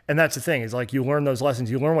 And that's the thing is like, you learn those lessons,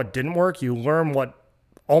 you learn what didn't work, you learn what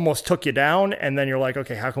almost took you down. And then you're like,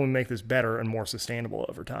 okay, how can we make this better and more sustainable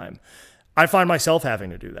over time? I find myself having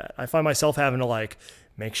to do that. I find myself having to like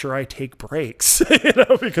make sure I take breaks,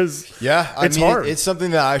 because it's hard. It's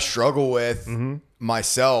something that I struggle with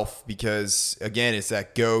myself because again, it's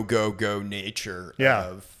that go, go, go nature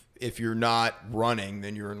of if you're not running,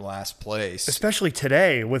 then you're in last place. Especially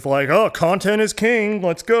today with like, oh, content is king.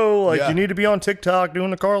 Let's go. Like you need to be on TikTok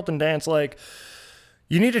doing the Carlton dance. Like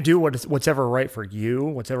you need to do what's ever right for you,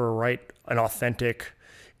 what's ever right and authentic.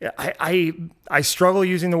 I struggle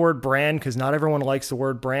using the word brand because not everyone likes the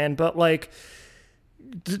word brand, but like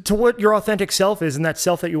to what your authentic self is and that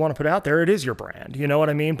self that you want to put out there, it is your brand. You know what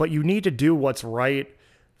I mean? But you need to do what's right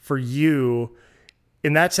for you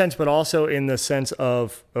in that sense, but also in the sense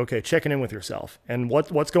of, okay, checking in with yourself and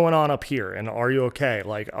what's going on up here. And are you okay?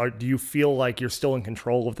 Like, do you feel like you're still in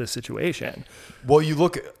control of this situation? Well, you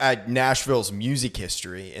look at Nashville's music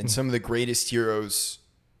history and some of the greatest heroes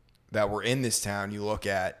that were in this town. You look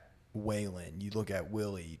at Waylon, you look at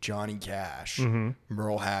Willie, Johnny Cash,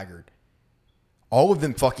 Merle Haggard. All of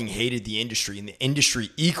them fucking hated the industry and the industry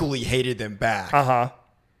equally hated them back.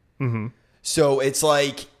 So it's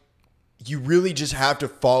like, you really just have to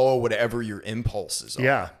follow whatever your impulses are.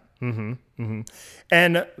 Yeah.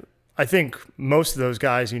 And I think most of those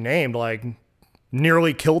guys you named, like,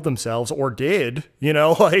 nearly killed themselves or did,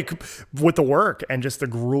 like with the work and just the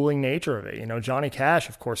grueling nature of it. Johnny Cash,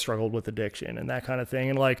 of course, struggled with addiction and that kind of thing.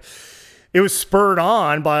 And like, it was spurred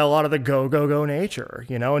on by a lot of the go, go, go nature,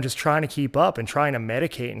 and just trying to keep up and trying to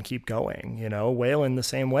medicate and keep going, Waylon the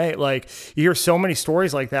same way. Like you hear so many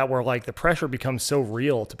stories like that where like the pressure becomes so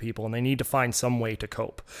real to people and they need to find some way to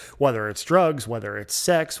cope, whether it's drugs, whether it's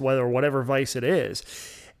sex, whatever vice it is.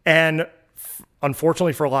 And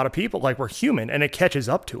unfortunately for a lot of people, like we're human and it catches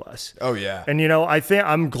up to us. Oh yeah. And, I think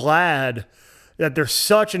I'm glad that there's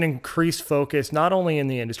such an increased focus, not only in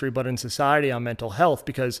the industry, but in society on mental health,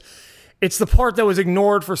 because it's the part that was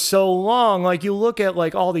ignored for so long. Like you look at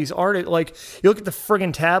like all these artists, like you look at the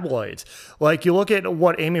friggin' tabloids, like you look at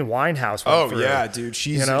what Amy Winehouse went through. Yeah, dude.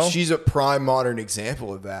 She's a prime modern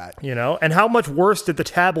example of that. And how much worse did the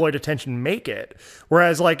tabloid attention make it?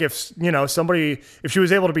 Whereas like if she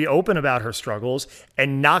was able to be open about her struggles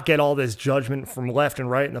and not get all this judgment from left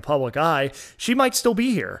and right in the public eye, she might still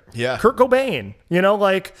be here. Yeah. Kurt Cobain,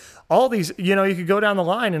 like all these, you could go down the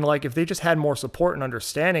line and like if they just had more support and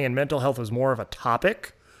understanding and mental health was more of a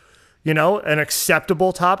topic, an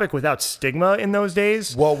acceptable topic without stigma in those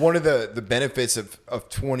days. Well, one of the benefits of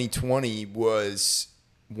 2020 was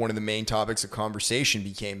one of the main topics of conversation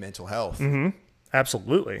became mental health.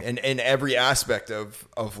 Absolutely. And in every aspect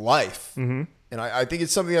of life. And I think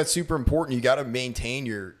it's something that's super important. You got to maintain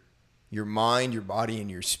your mind, your body,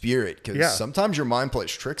 and your spirit, because sometimes your mind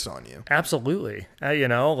plays tricks on you. Absolutely.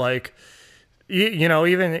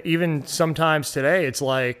 Even sometimes today, it's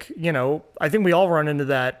like, I think we all run into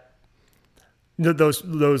those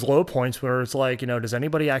low points where it's like, does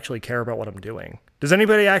anybody actually care about what I'm doing? Does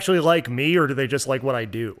anybody actually like me, or do they just like what I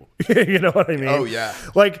do? You know what I mean? Oh, yeah.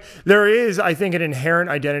 Like there is, I think, an inherent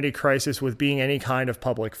identity crisis with being any kind of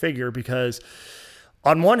public figure, because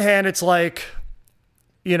on one hand, it's like,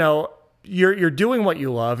 you're doing what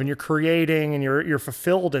you love and you're creating and you're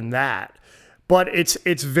fulfilled in that. But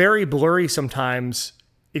it's very blurry sometimes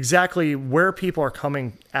exactly where people are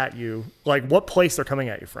coming at you, like what place they're coming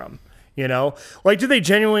at you from, Like, do they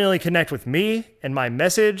genuinely connect with me and my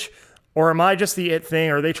message, or am I just the it thing?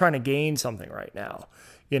 Or are they trying to gain something right now?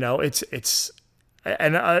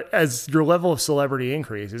 As your level of celebrity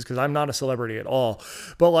increases, because I'm not a celebrity at all,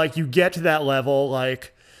 but like you get to that level,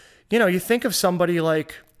 like, you think of somebody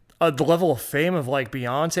like the level of fame of like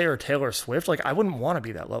Beyonce or Taylor Swift. Like I wouldn't want to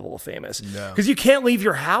be that level of famous, because you can't leave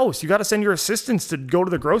your house. You got to send your assistants to go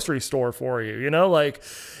to the grocery store for you. Like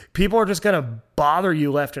people are just going to bother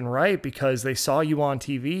you left and right because they saw you on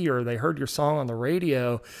TV or they heard your song on the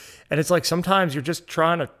radio. And it's like, sometimes you're just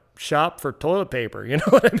trying to shop for toilet paper. You know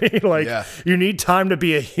what I mean? Like you need time to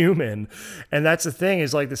be a human. And that's the thing,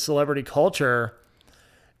 is like the celebrity culture,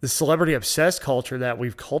 the celebrity obsessed culture that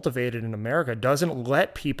we've cultivated in America doesn't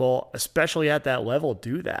let people, especially at that level,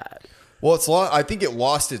 do that. Well, I think it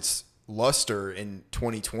lost its luster in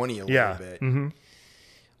 2020 a little bit.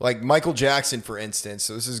 Like Michael Jackson, for instance.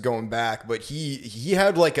 So this is going back, but he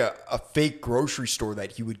had like a fake grocery store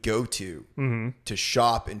that he would go to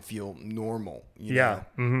shop and feel normal. You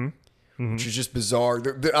know? Which is just bizarre.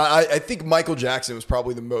 I think Michael Jackson was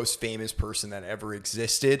probably the most famous person that ever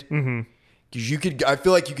existed. Because I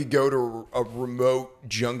feel like you could go to a remote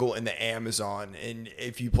jungle in the Amazon, and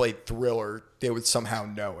if you played Thriller, they would somehow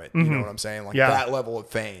know it. You know what I'm saying? Like that level of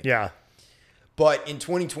fame. Yeah. But in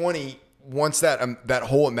 2020, once that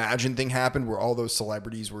whole Imagine thing happened, where all those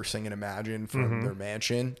celebrities were singing Imagine from their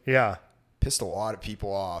mansion, pissed a lot of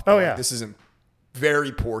people off. Oh, like, this is in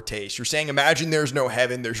very poor taste. You're saying, imagine there's no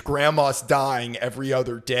heaven. There's grandmas dying every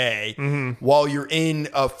other day while you're in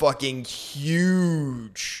a fucking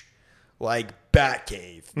huge, like, bat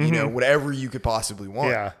cave. You know, whatever you could possibly want.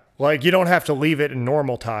 Yeah. Like, you don't have to leave it in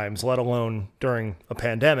normal times, let alone during a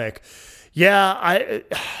pandemic. Yeah.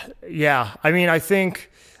 I mean, I think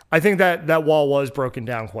that wall was broken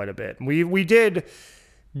down quite a bit. We did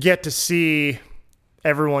get to see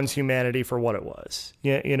everyone's humanity for what it was,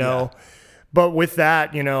 you know? Yeah. But with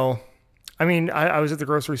that, you know, I mean, I was at the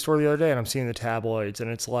grocery store the other day and I'm seeing the tabloids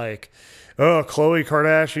and it's like, oh, Khloe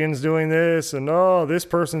Kardashian's doing this and oh, this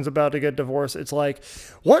person's about to get divorced. It's like,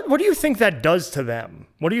 what do you think that does to them?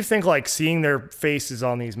 What do you think like seeing their faces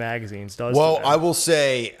on these magazines does to them? I will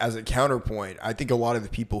say as a counterpoint, I think a lot of the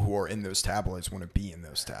people who are in those tabloids want to be in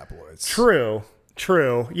those tabloids. True.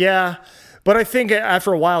 Yeah. But I think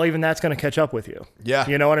after a while, even that's going to catch up with you. Yeah.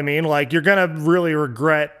 You know what I mean? Like, you're going to really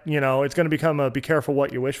regret, you know, it's going to become a be careful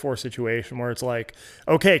what you wish for situation where it's like,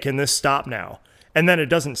 okay, can this stop now? And then it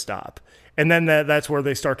doesn't stop. And then that's where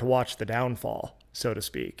they start to watch the downfall, so to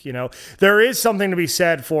speak. You know, there is something to be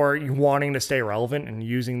said for you wanting to stay relevant and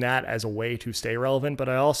using that as a way to stay relevant. But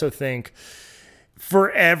I also think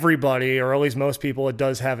for everybody, or at least most people, it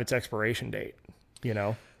does have its expiration date, you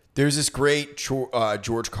know? There's this great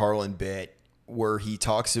George Carlin bit where he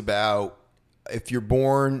talks about if you're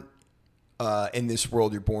born in this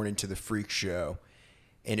world, you're born into the freak show.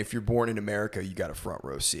 And if you're born in America, you got a front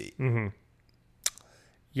row seat. Mm-hmm.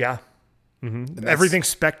 Yeah. Mm-hmm. Everything's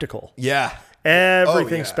spectacle. Yeah.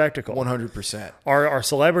 Everything's spectacle. 100%. Our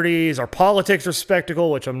celebrities, our politics are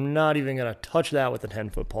spectacle, which I'm not even going to touch that with a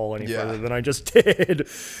 10-foot pole any further than I just did.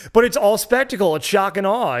 But it's all spectacle. It's shock and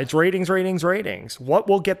awe. It's ratings. What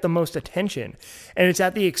will get the most attention? And it's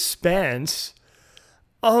at the expense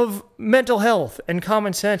of mental health and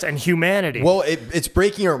common sense and humanity. Well, it's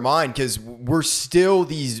breaking our mind because we're still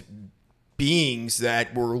these beings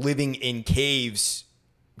that were living in caves,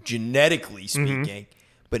 genetically speaking.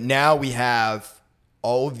 But now we have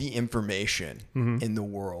all of the information in the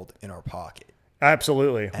world in our pocket.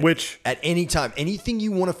 Absolutely. At any time, anything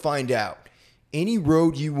you want to find out, any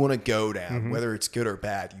road you want to go down, whether it's good or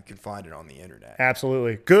bad, you can find it on the internet.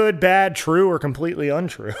 Absolutely. Good, bad, true, or completely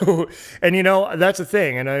untrue. And, you know, that's the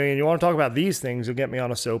thing. And I mean, you want to talk about these things, you'll get me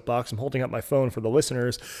on a soapbox. I'm holding up my phone for the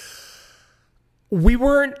listeners.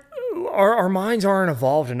 Our minds aren't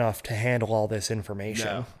evolved enough to handle all this information.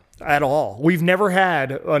 No. At all. We've never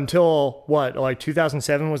had until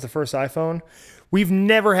 2007 was the first iPhone. We've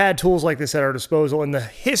never had tools like this at our disposal in the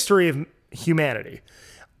history of humanity.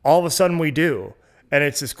 All of a sudden we do. And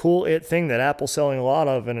it's this cool thing that Apple's selling a lot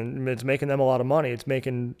of, and it's making them a lot of money. It's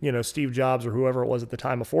making, you know, Steve Jobs or whoever it was at the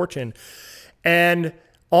time a fortune. And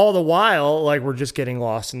all the while, like, we're just getting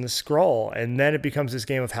lost in the scroll. And then it becomes this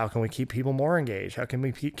game of how can we keep people more engaged? How can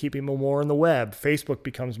we keep people more on the web? Facebook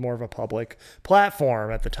becomes more of a public platform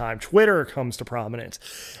at the time. Twitter comes to prominence.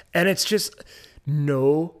 And it's just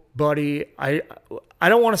nobody, I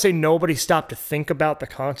don't want to say nobody stopped to think about the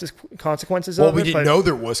consequences of it. Well, we didn't know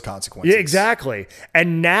there was consequences. Yeah, exactly.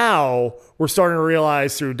 And now we're starting to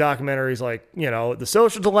realize through documentaries like, you know, The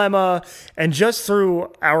Social Dilemma, and just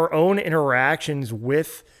through our own interactions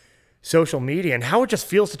with social media and how it just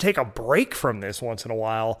feels to take a break from this once in a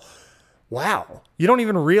while. Wow. You don't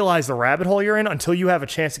even realize the rabbit hole you're in until you have a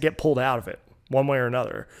chance to get pulled out of it one way or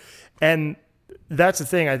another. And that's the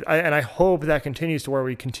thing. I hope that continues to where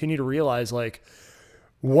we continue to realize, like,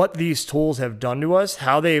 what these tools have done to us,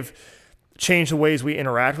 how they've changed the ways we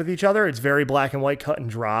interact with each other. It's very black and white, cut and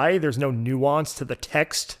dry. There's no nuance to the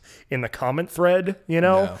text in the comment thread, you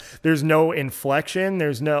know? No. There's no inflection.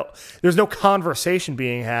 There's no conversation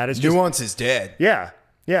being had. It's nuance is dead. Yeah.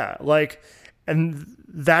 Yeah. Like, and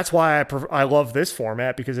that's why I love this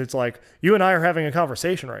format, because it's like you and I are having a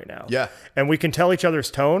conversation right now. Yeah. And we can tell each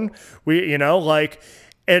other's tone. And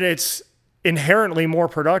it's inherently more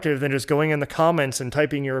productive than just going in the comments and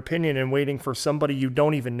typing your opinion and waiting for somebody you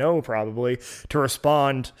don't even know probably to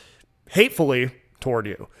respond hatefully toward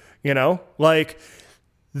you. You know, like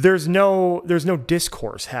there's no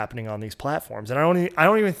discourse happening on these platforms. And I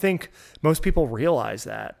don't even think most people realize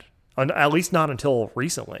that, at least not until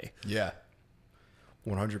recently. Yeah.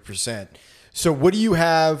 100%. So what do you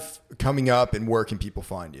have coming up and where can people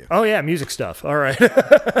find you? Oh, yeah, music stuff. All right.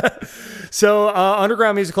 So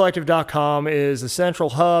undergroundmusiccollective.com is the central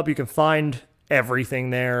hub. You can find everything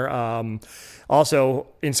there. Also,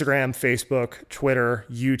 Instagram, Facebook, Twitter,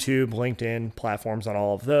 YouTube, LinkedIn, platforms on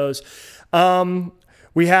all of those.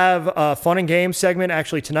 We have a fun and games segment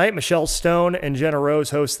actually tonight. Michelle Stone and Jenna Rose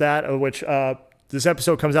host that, which this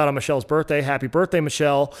episode comes out on Michelle's birthday. Happy birthday,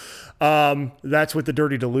 Michelle. That's with the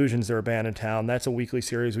Dirty Delusions. They're a band in town. That's a weekly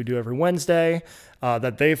series we do every Wednesday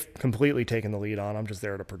that they've completely taken the lead on. I'm just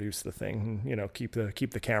there to produce the thing, keep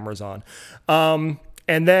the cameras on.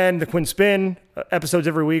 And then the Quinn Spin episodes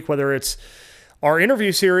every week, whether it's our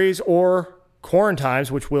interview series or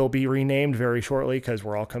Quarantimes, which will be renamed very shortly because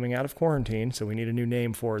we're all coming out of quarantine. So we need a new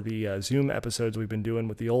name for the Zoom episodes we've been doing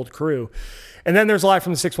with the old crew. And then there's Live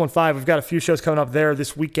from the 615. We've got a few shows coming up there.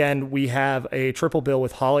 This weekend, we have a triple bill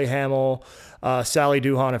with Holly Hamill, Sally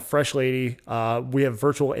Duhan, and Fresh Lady. We have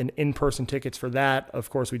virtual and in-person tickets for that.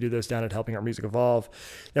 Of course, we do those down at Helping Our Music Evolve.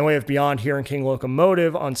 Then we have Beyond here in King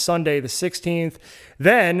Locomotive on Sunday the 16th.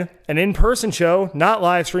 Then an in-person show, not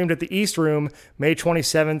live streamed, at the East Room, May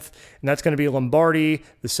 27th. And that's going to be Lombardi,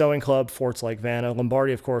 the Sewing Club, Forts Lake Vanna.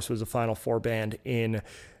 Lombardi, of course, was the Final Four band in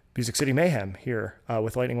Music City Mayhem here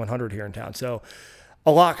with Lightning 100 here in town. So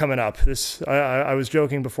a lot coming up. I was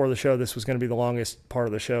joking before the show, this was going to be the longest part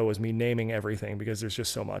of the show, was me naming everything because there's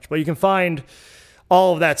just so much. But you can find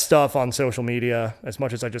all of that stuff on social media. As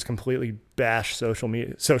much as I just completely bash social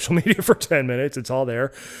media for 10 minutes, it's all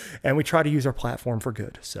there. And we try to use our platform for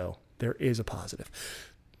good. So there is a positive.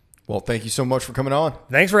 Well, thank you so much for coming on.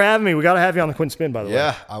 Thanks for having me. We got to have you on the Quinn Spin, by the way.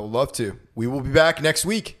 Yeah, I would love to. We will be back next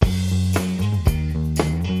week.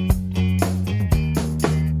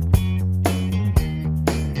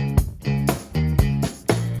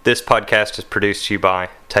 This podcast is produced to you by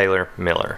Taylor Miller.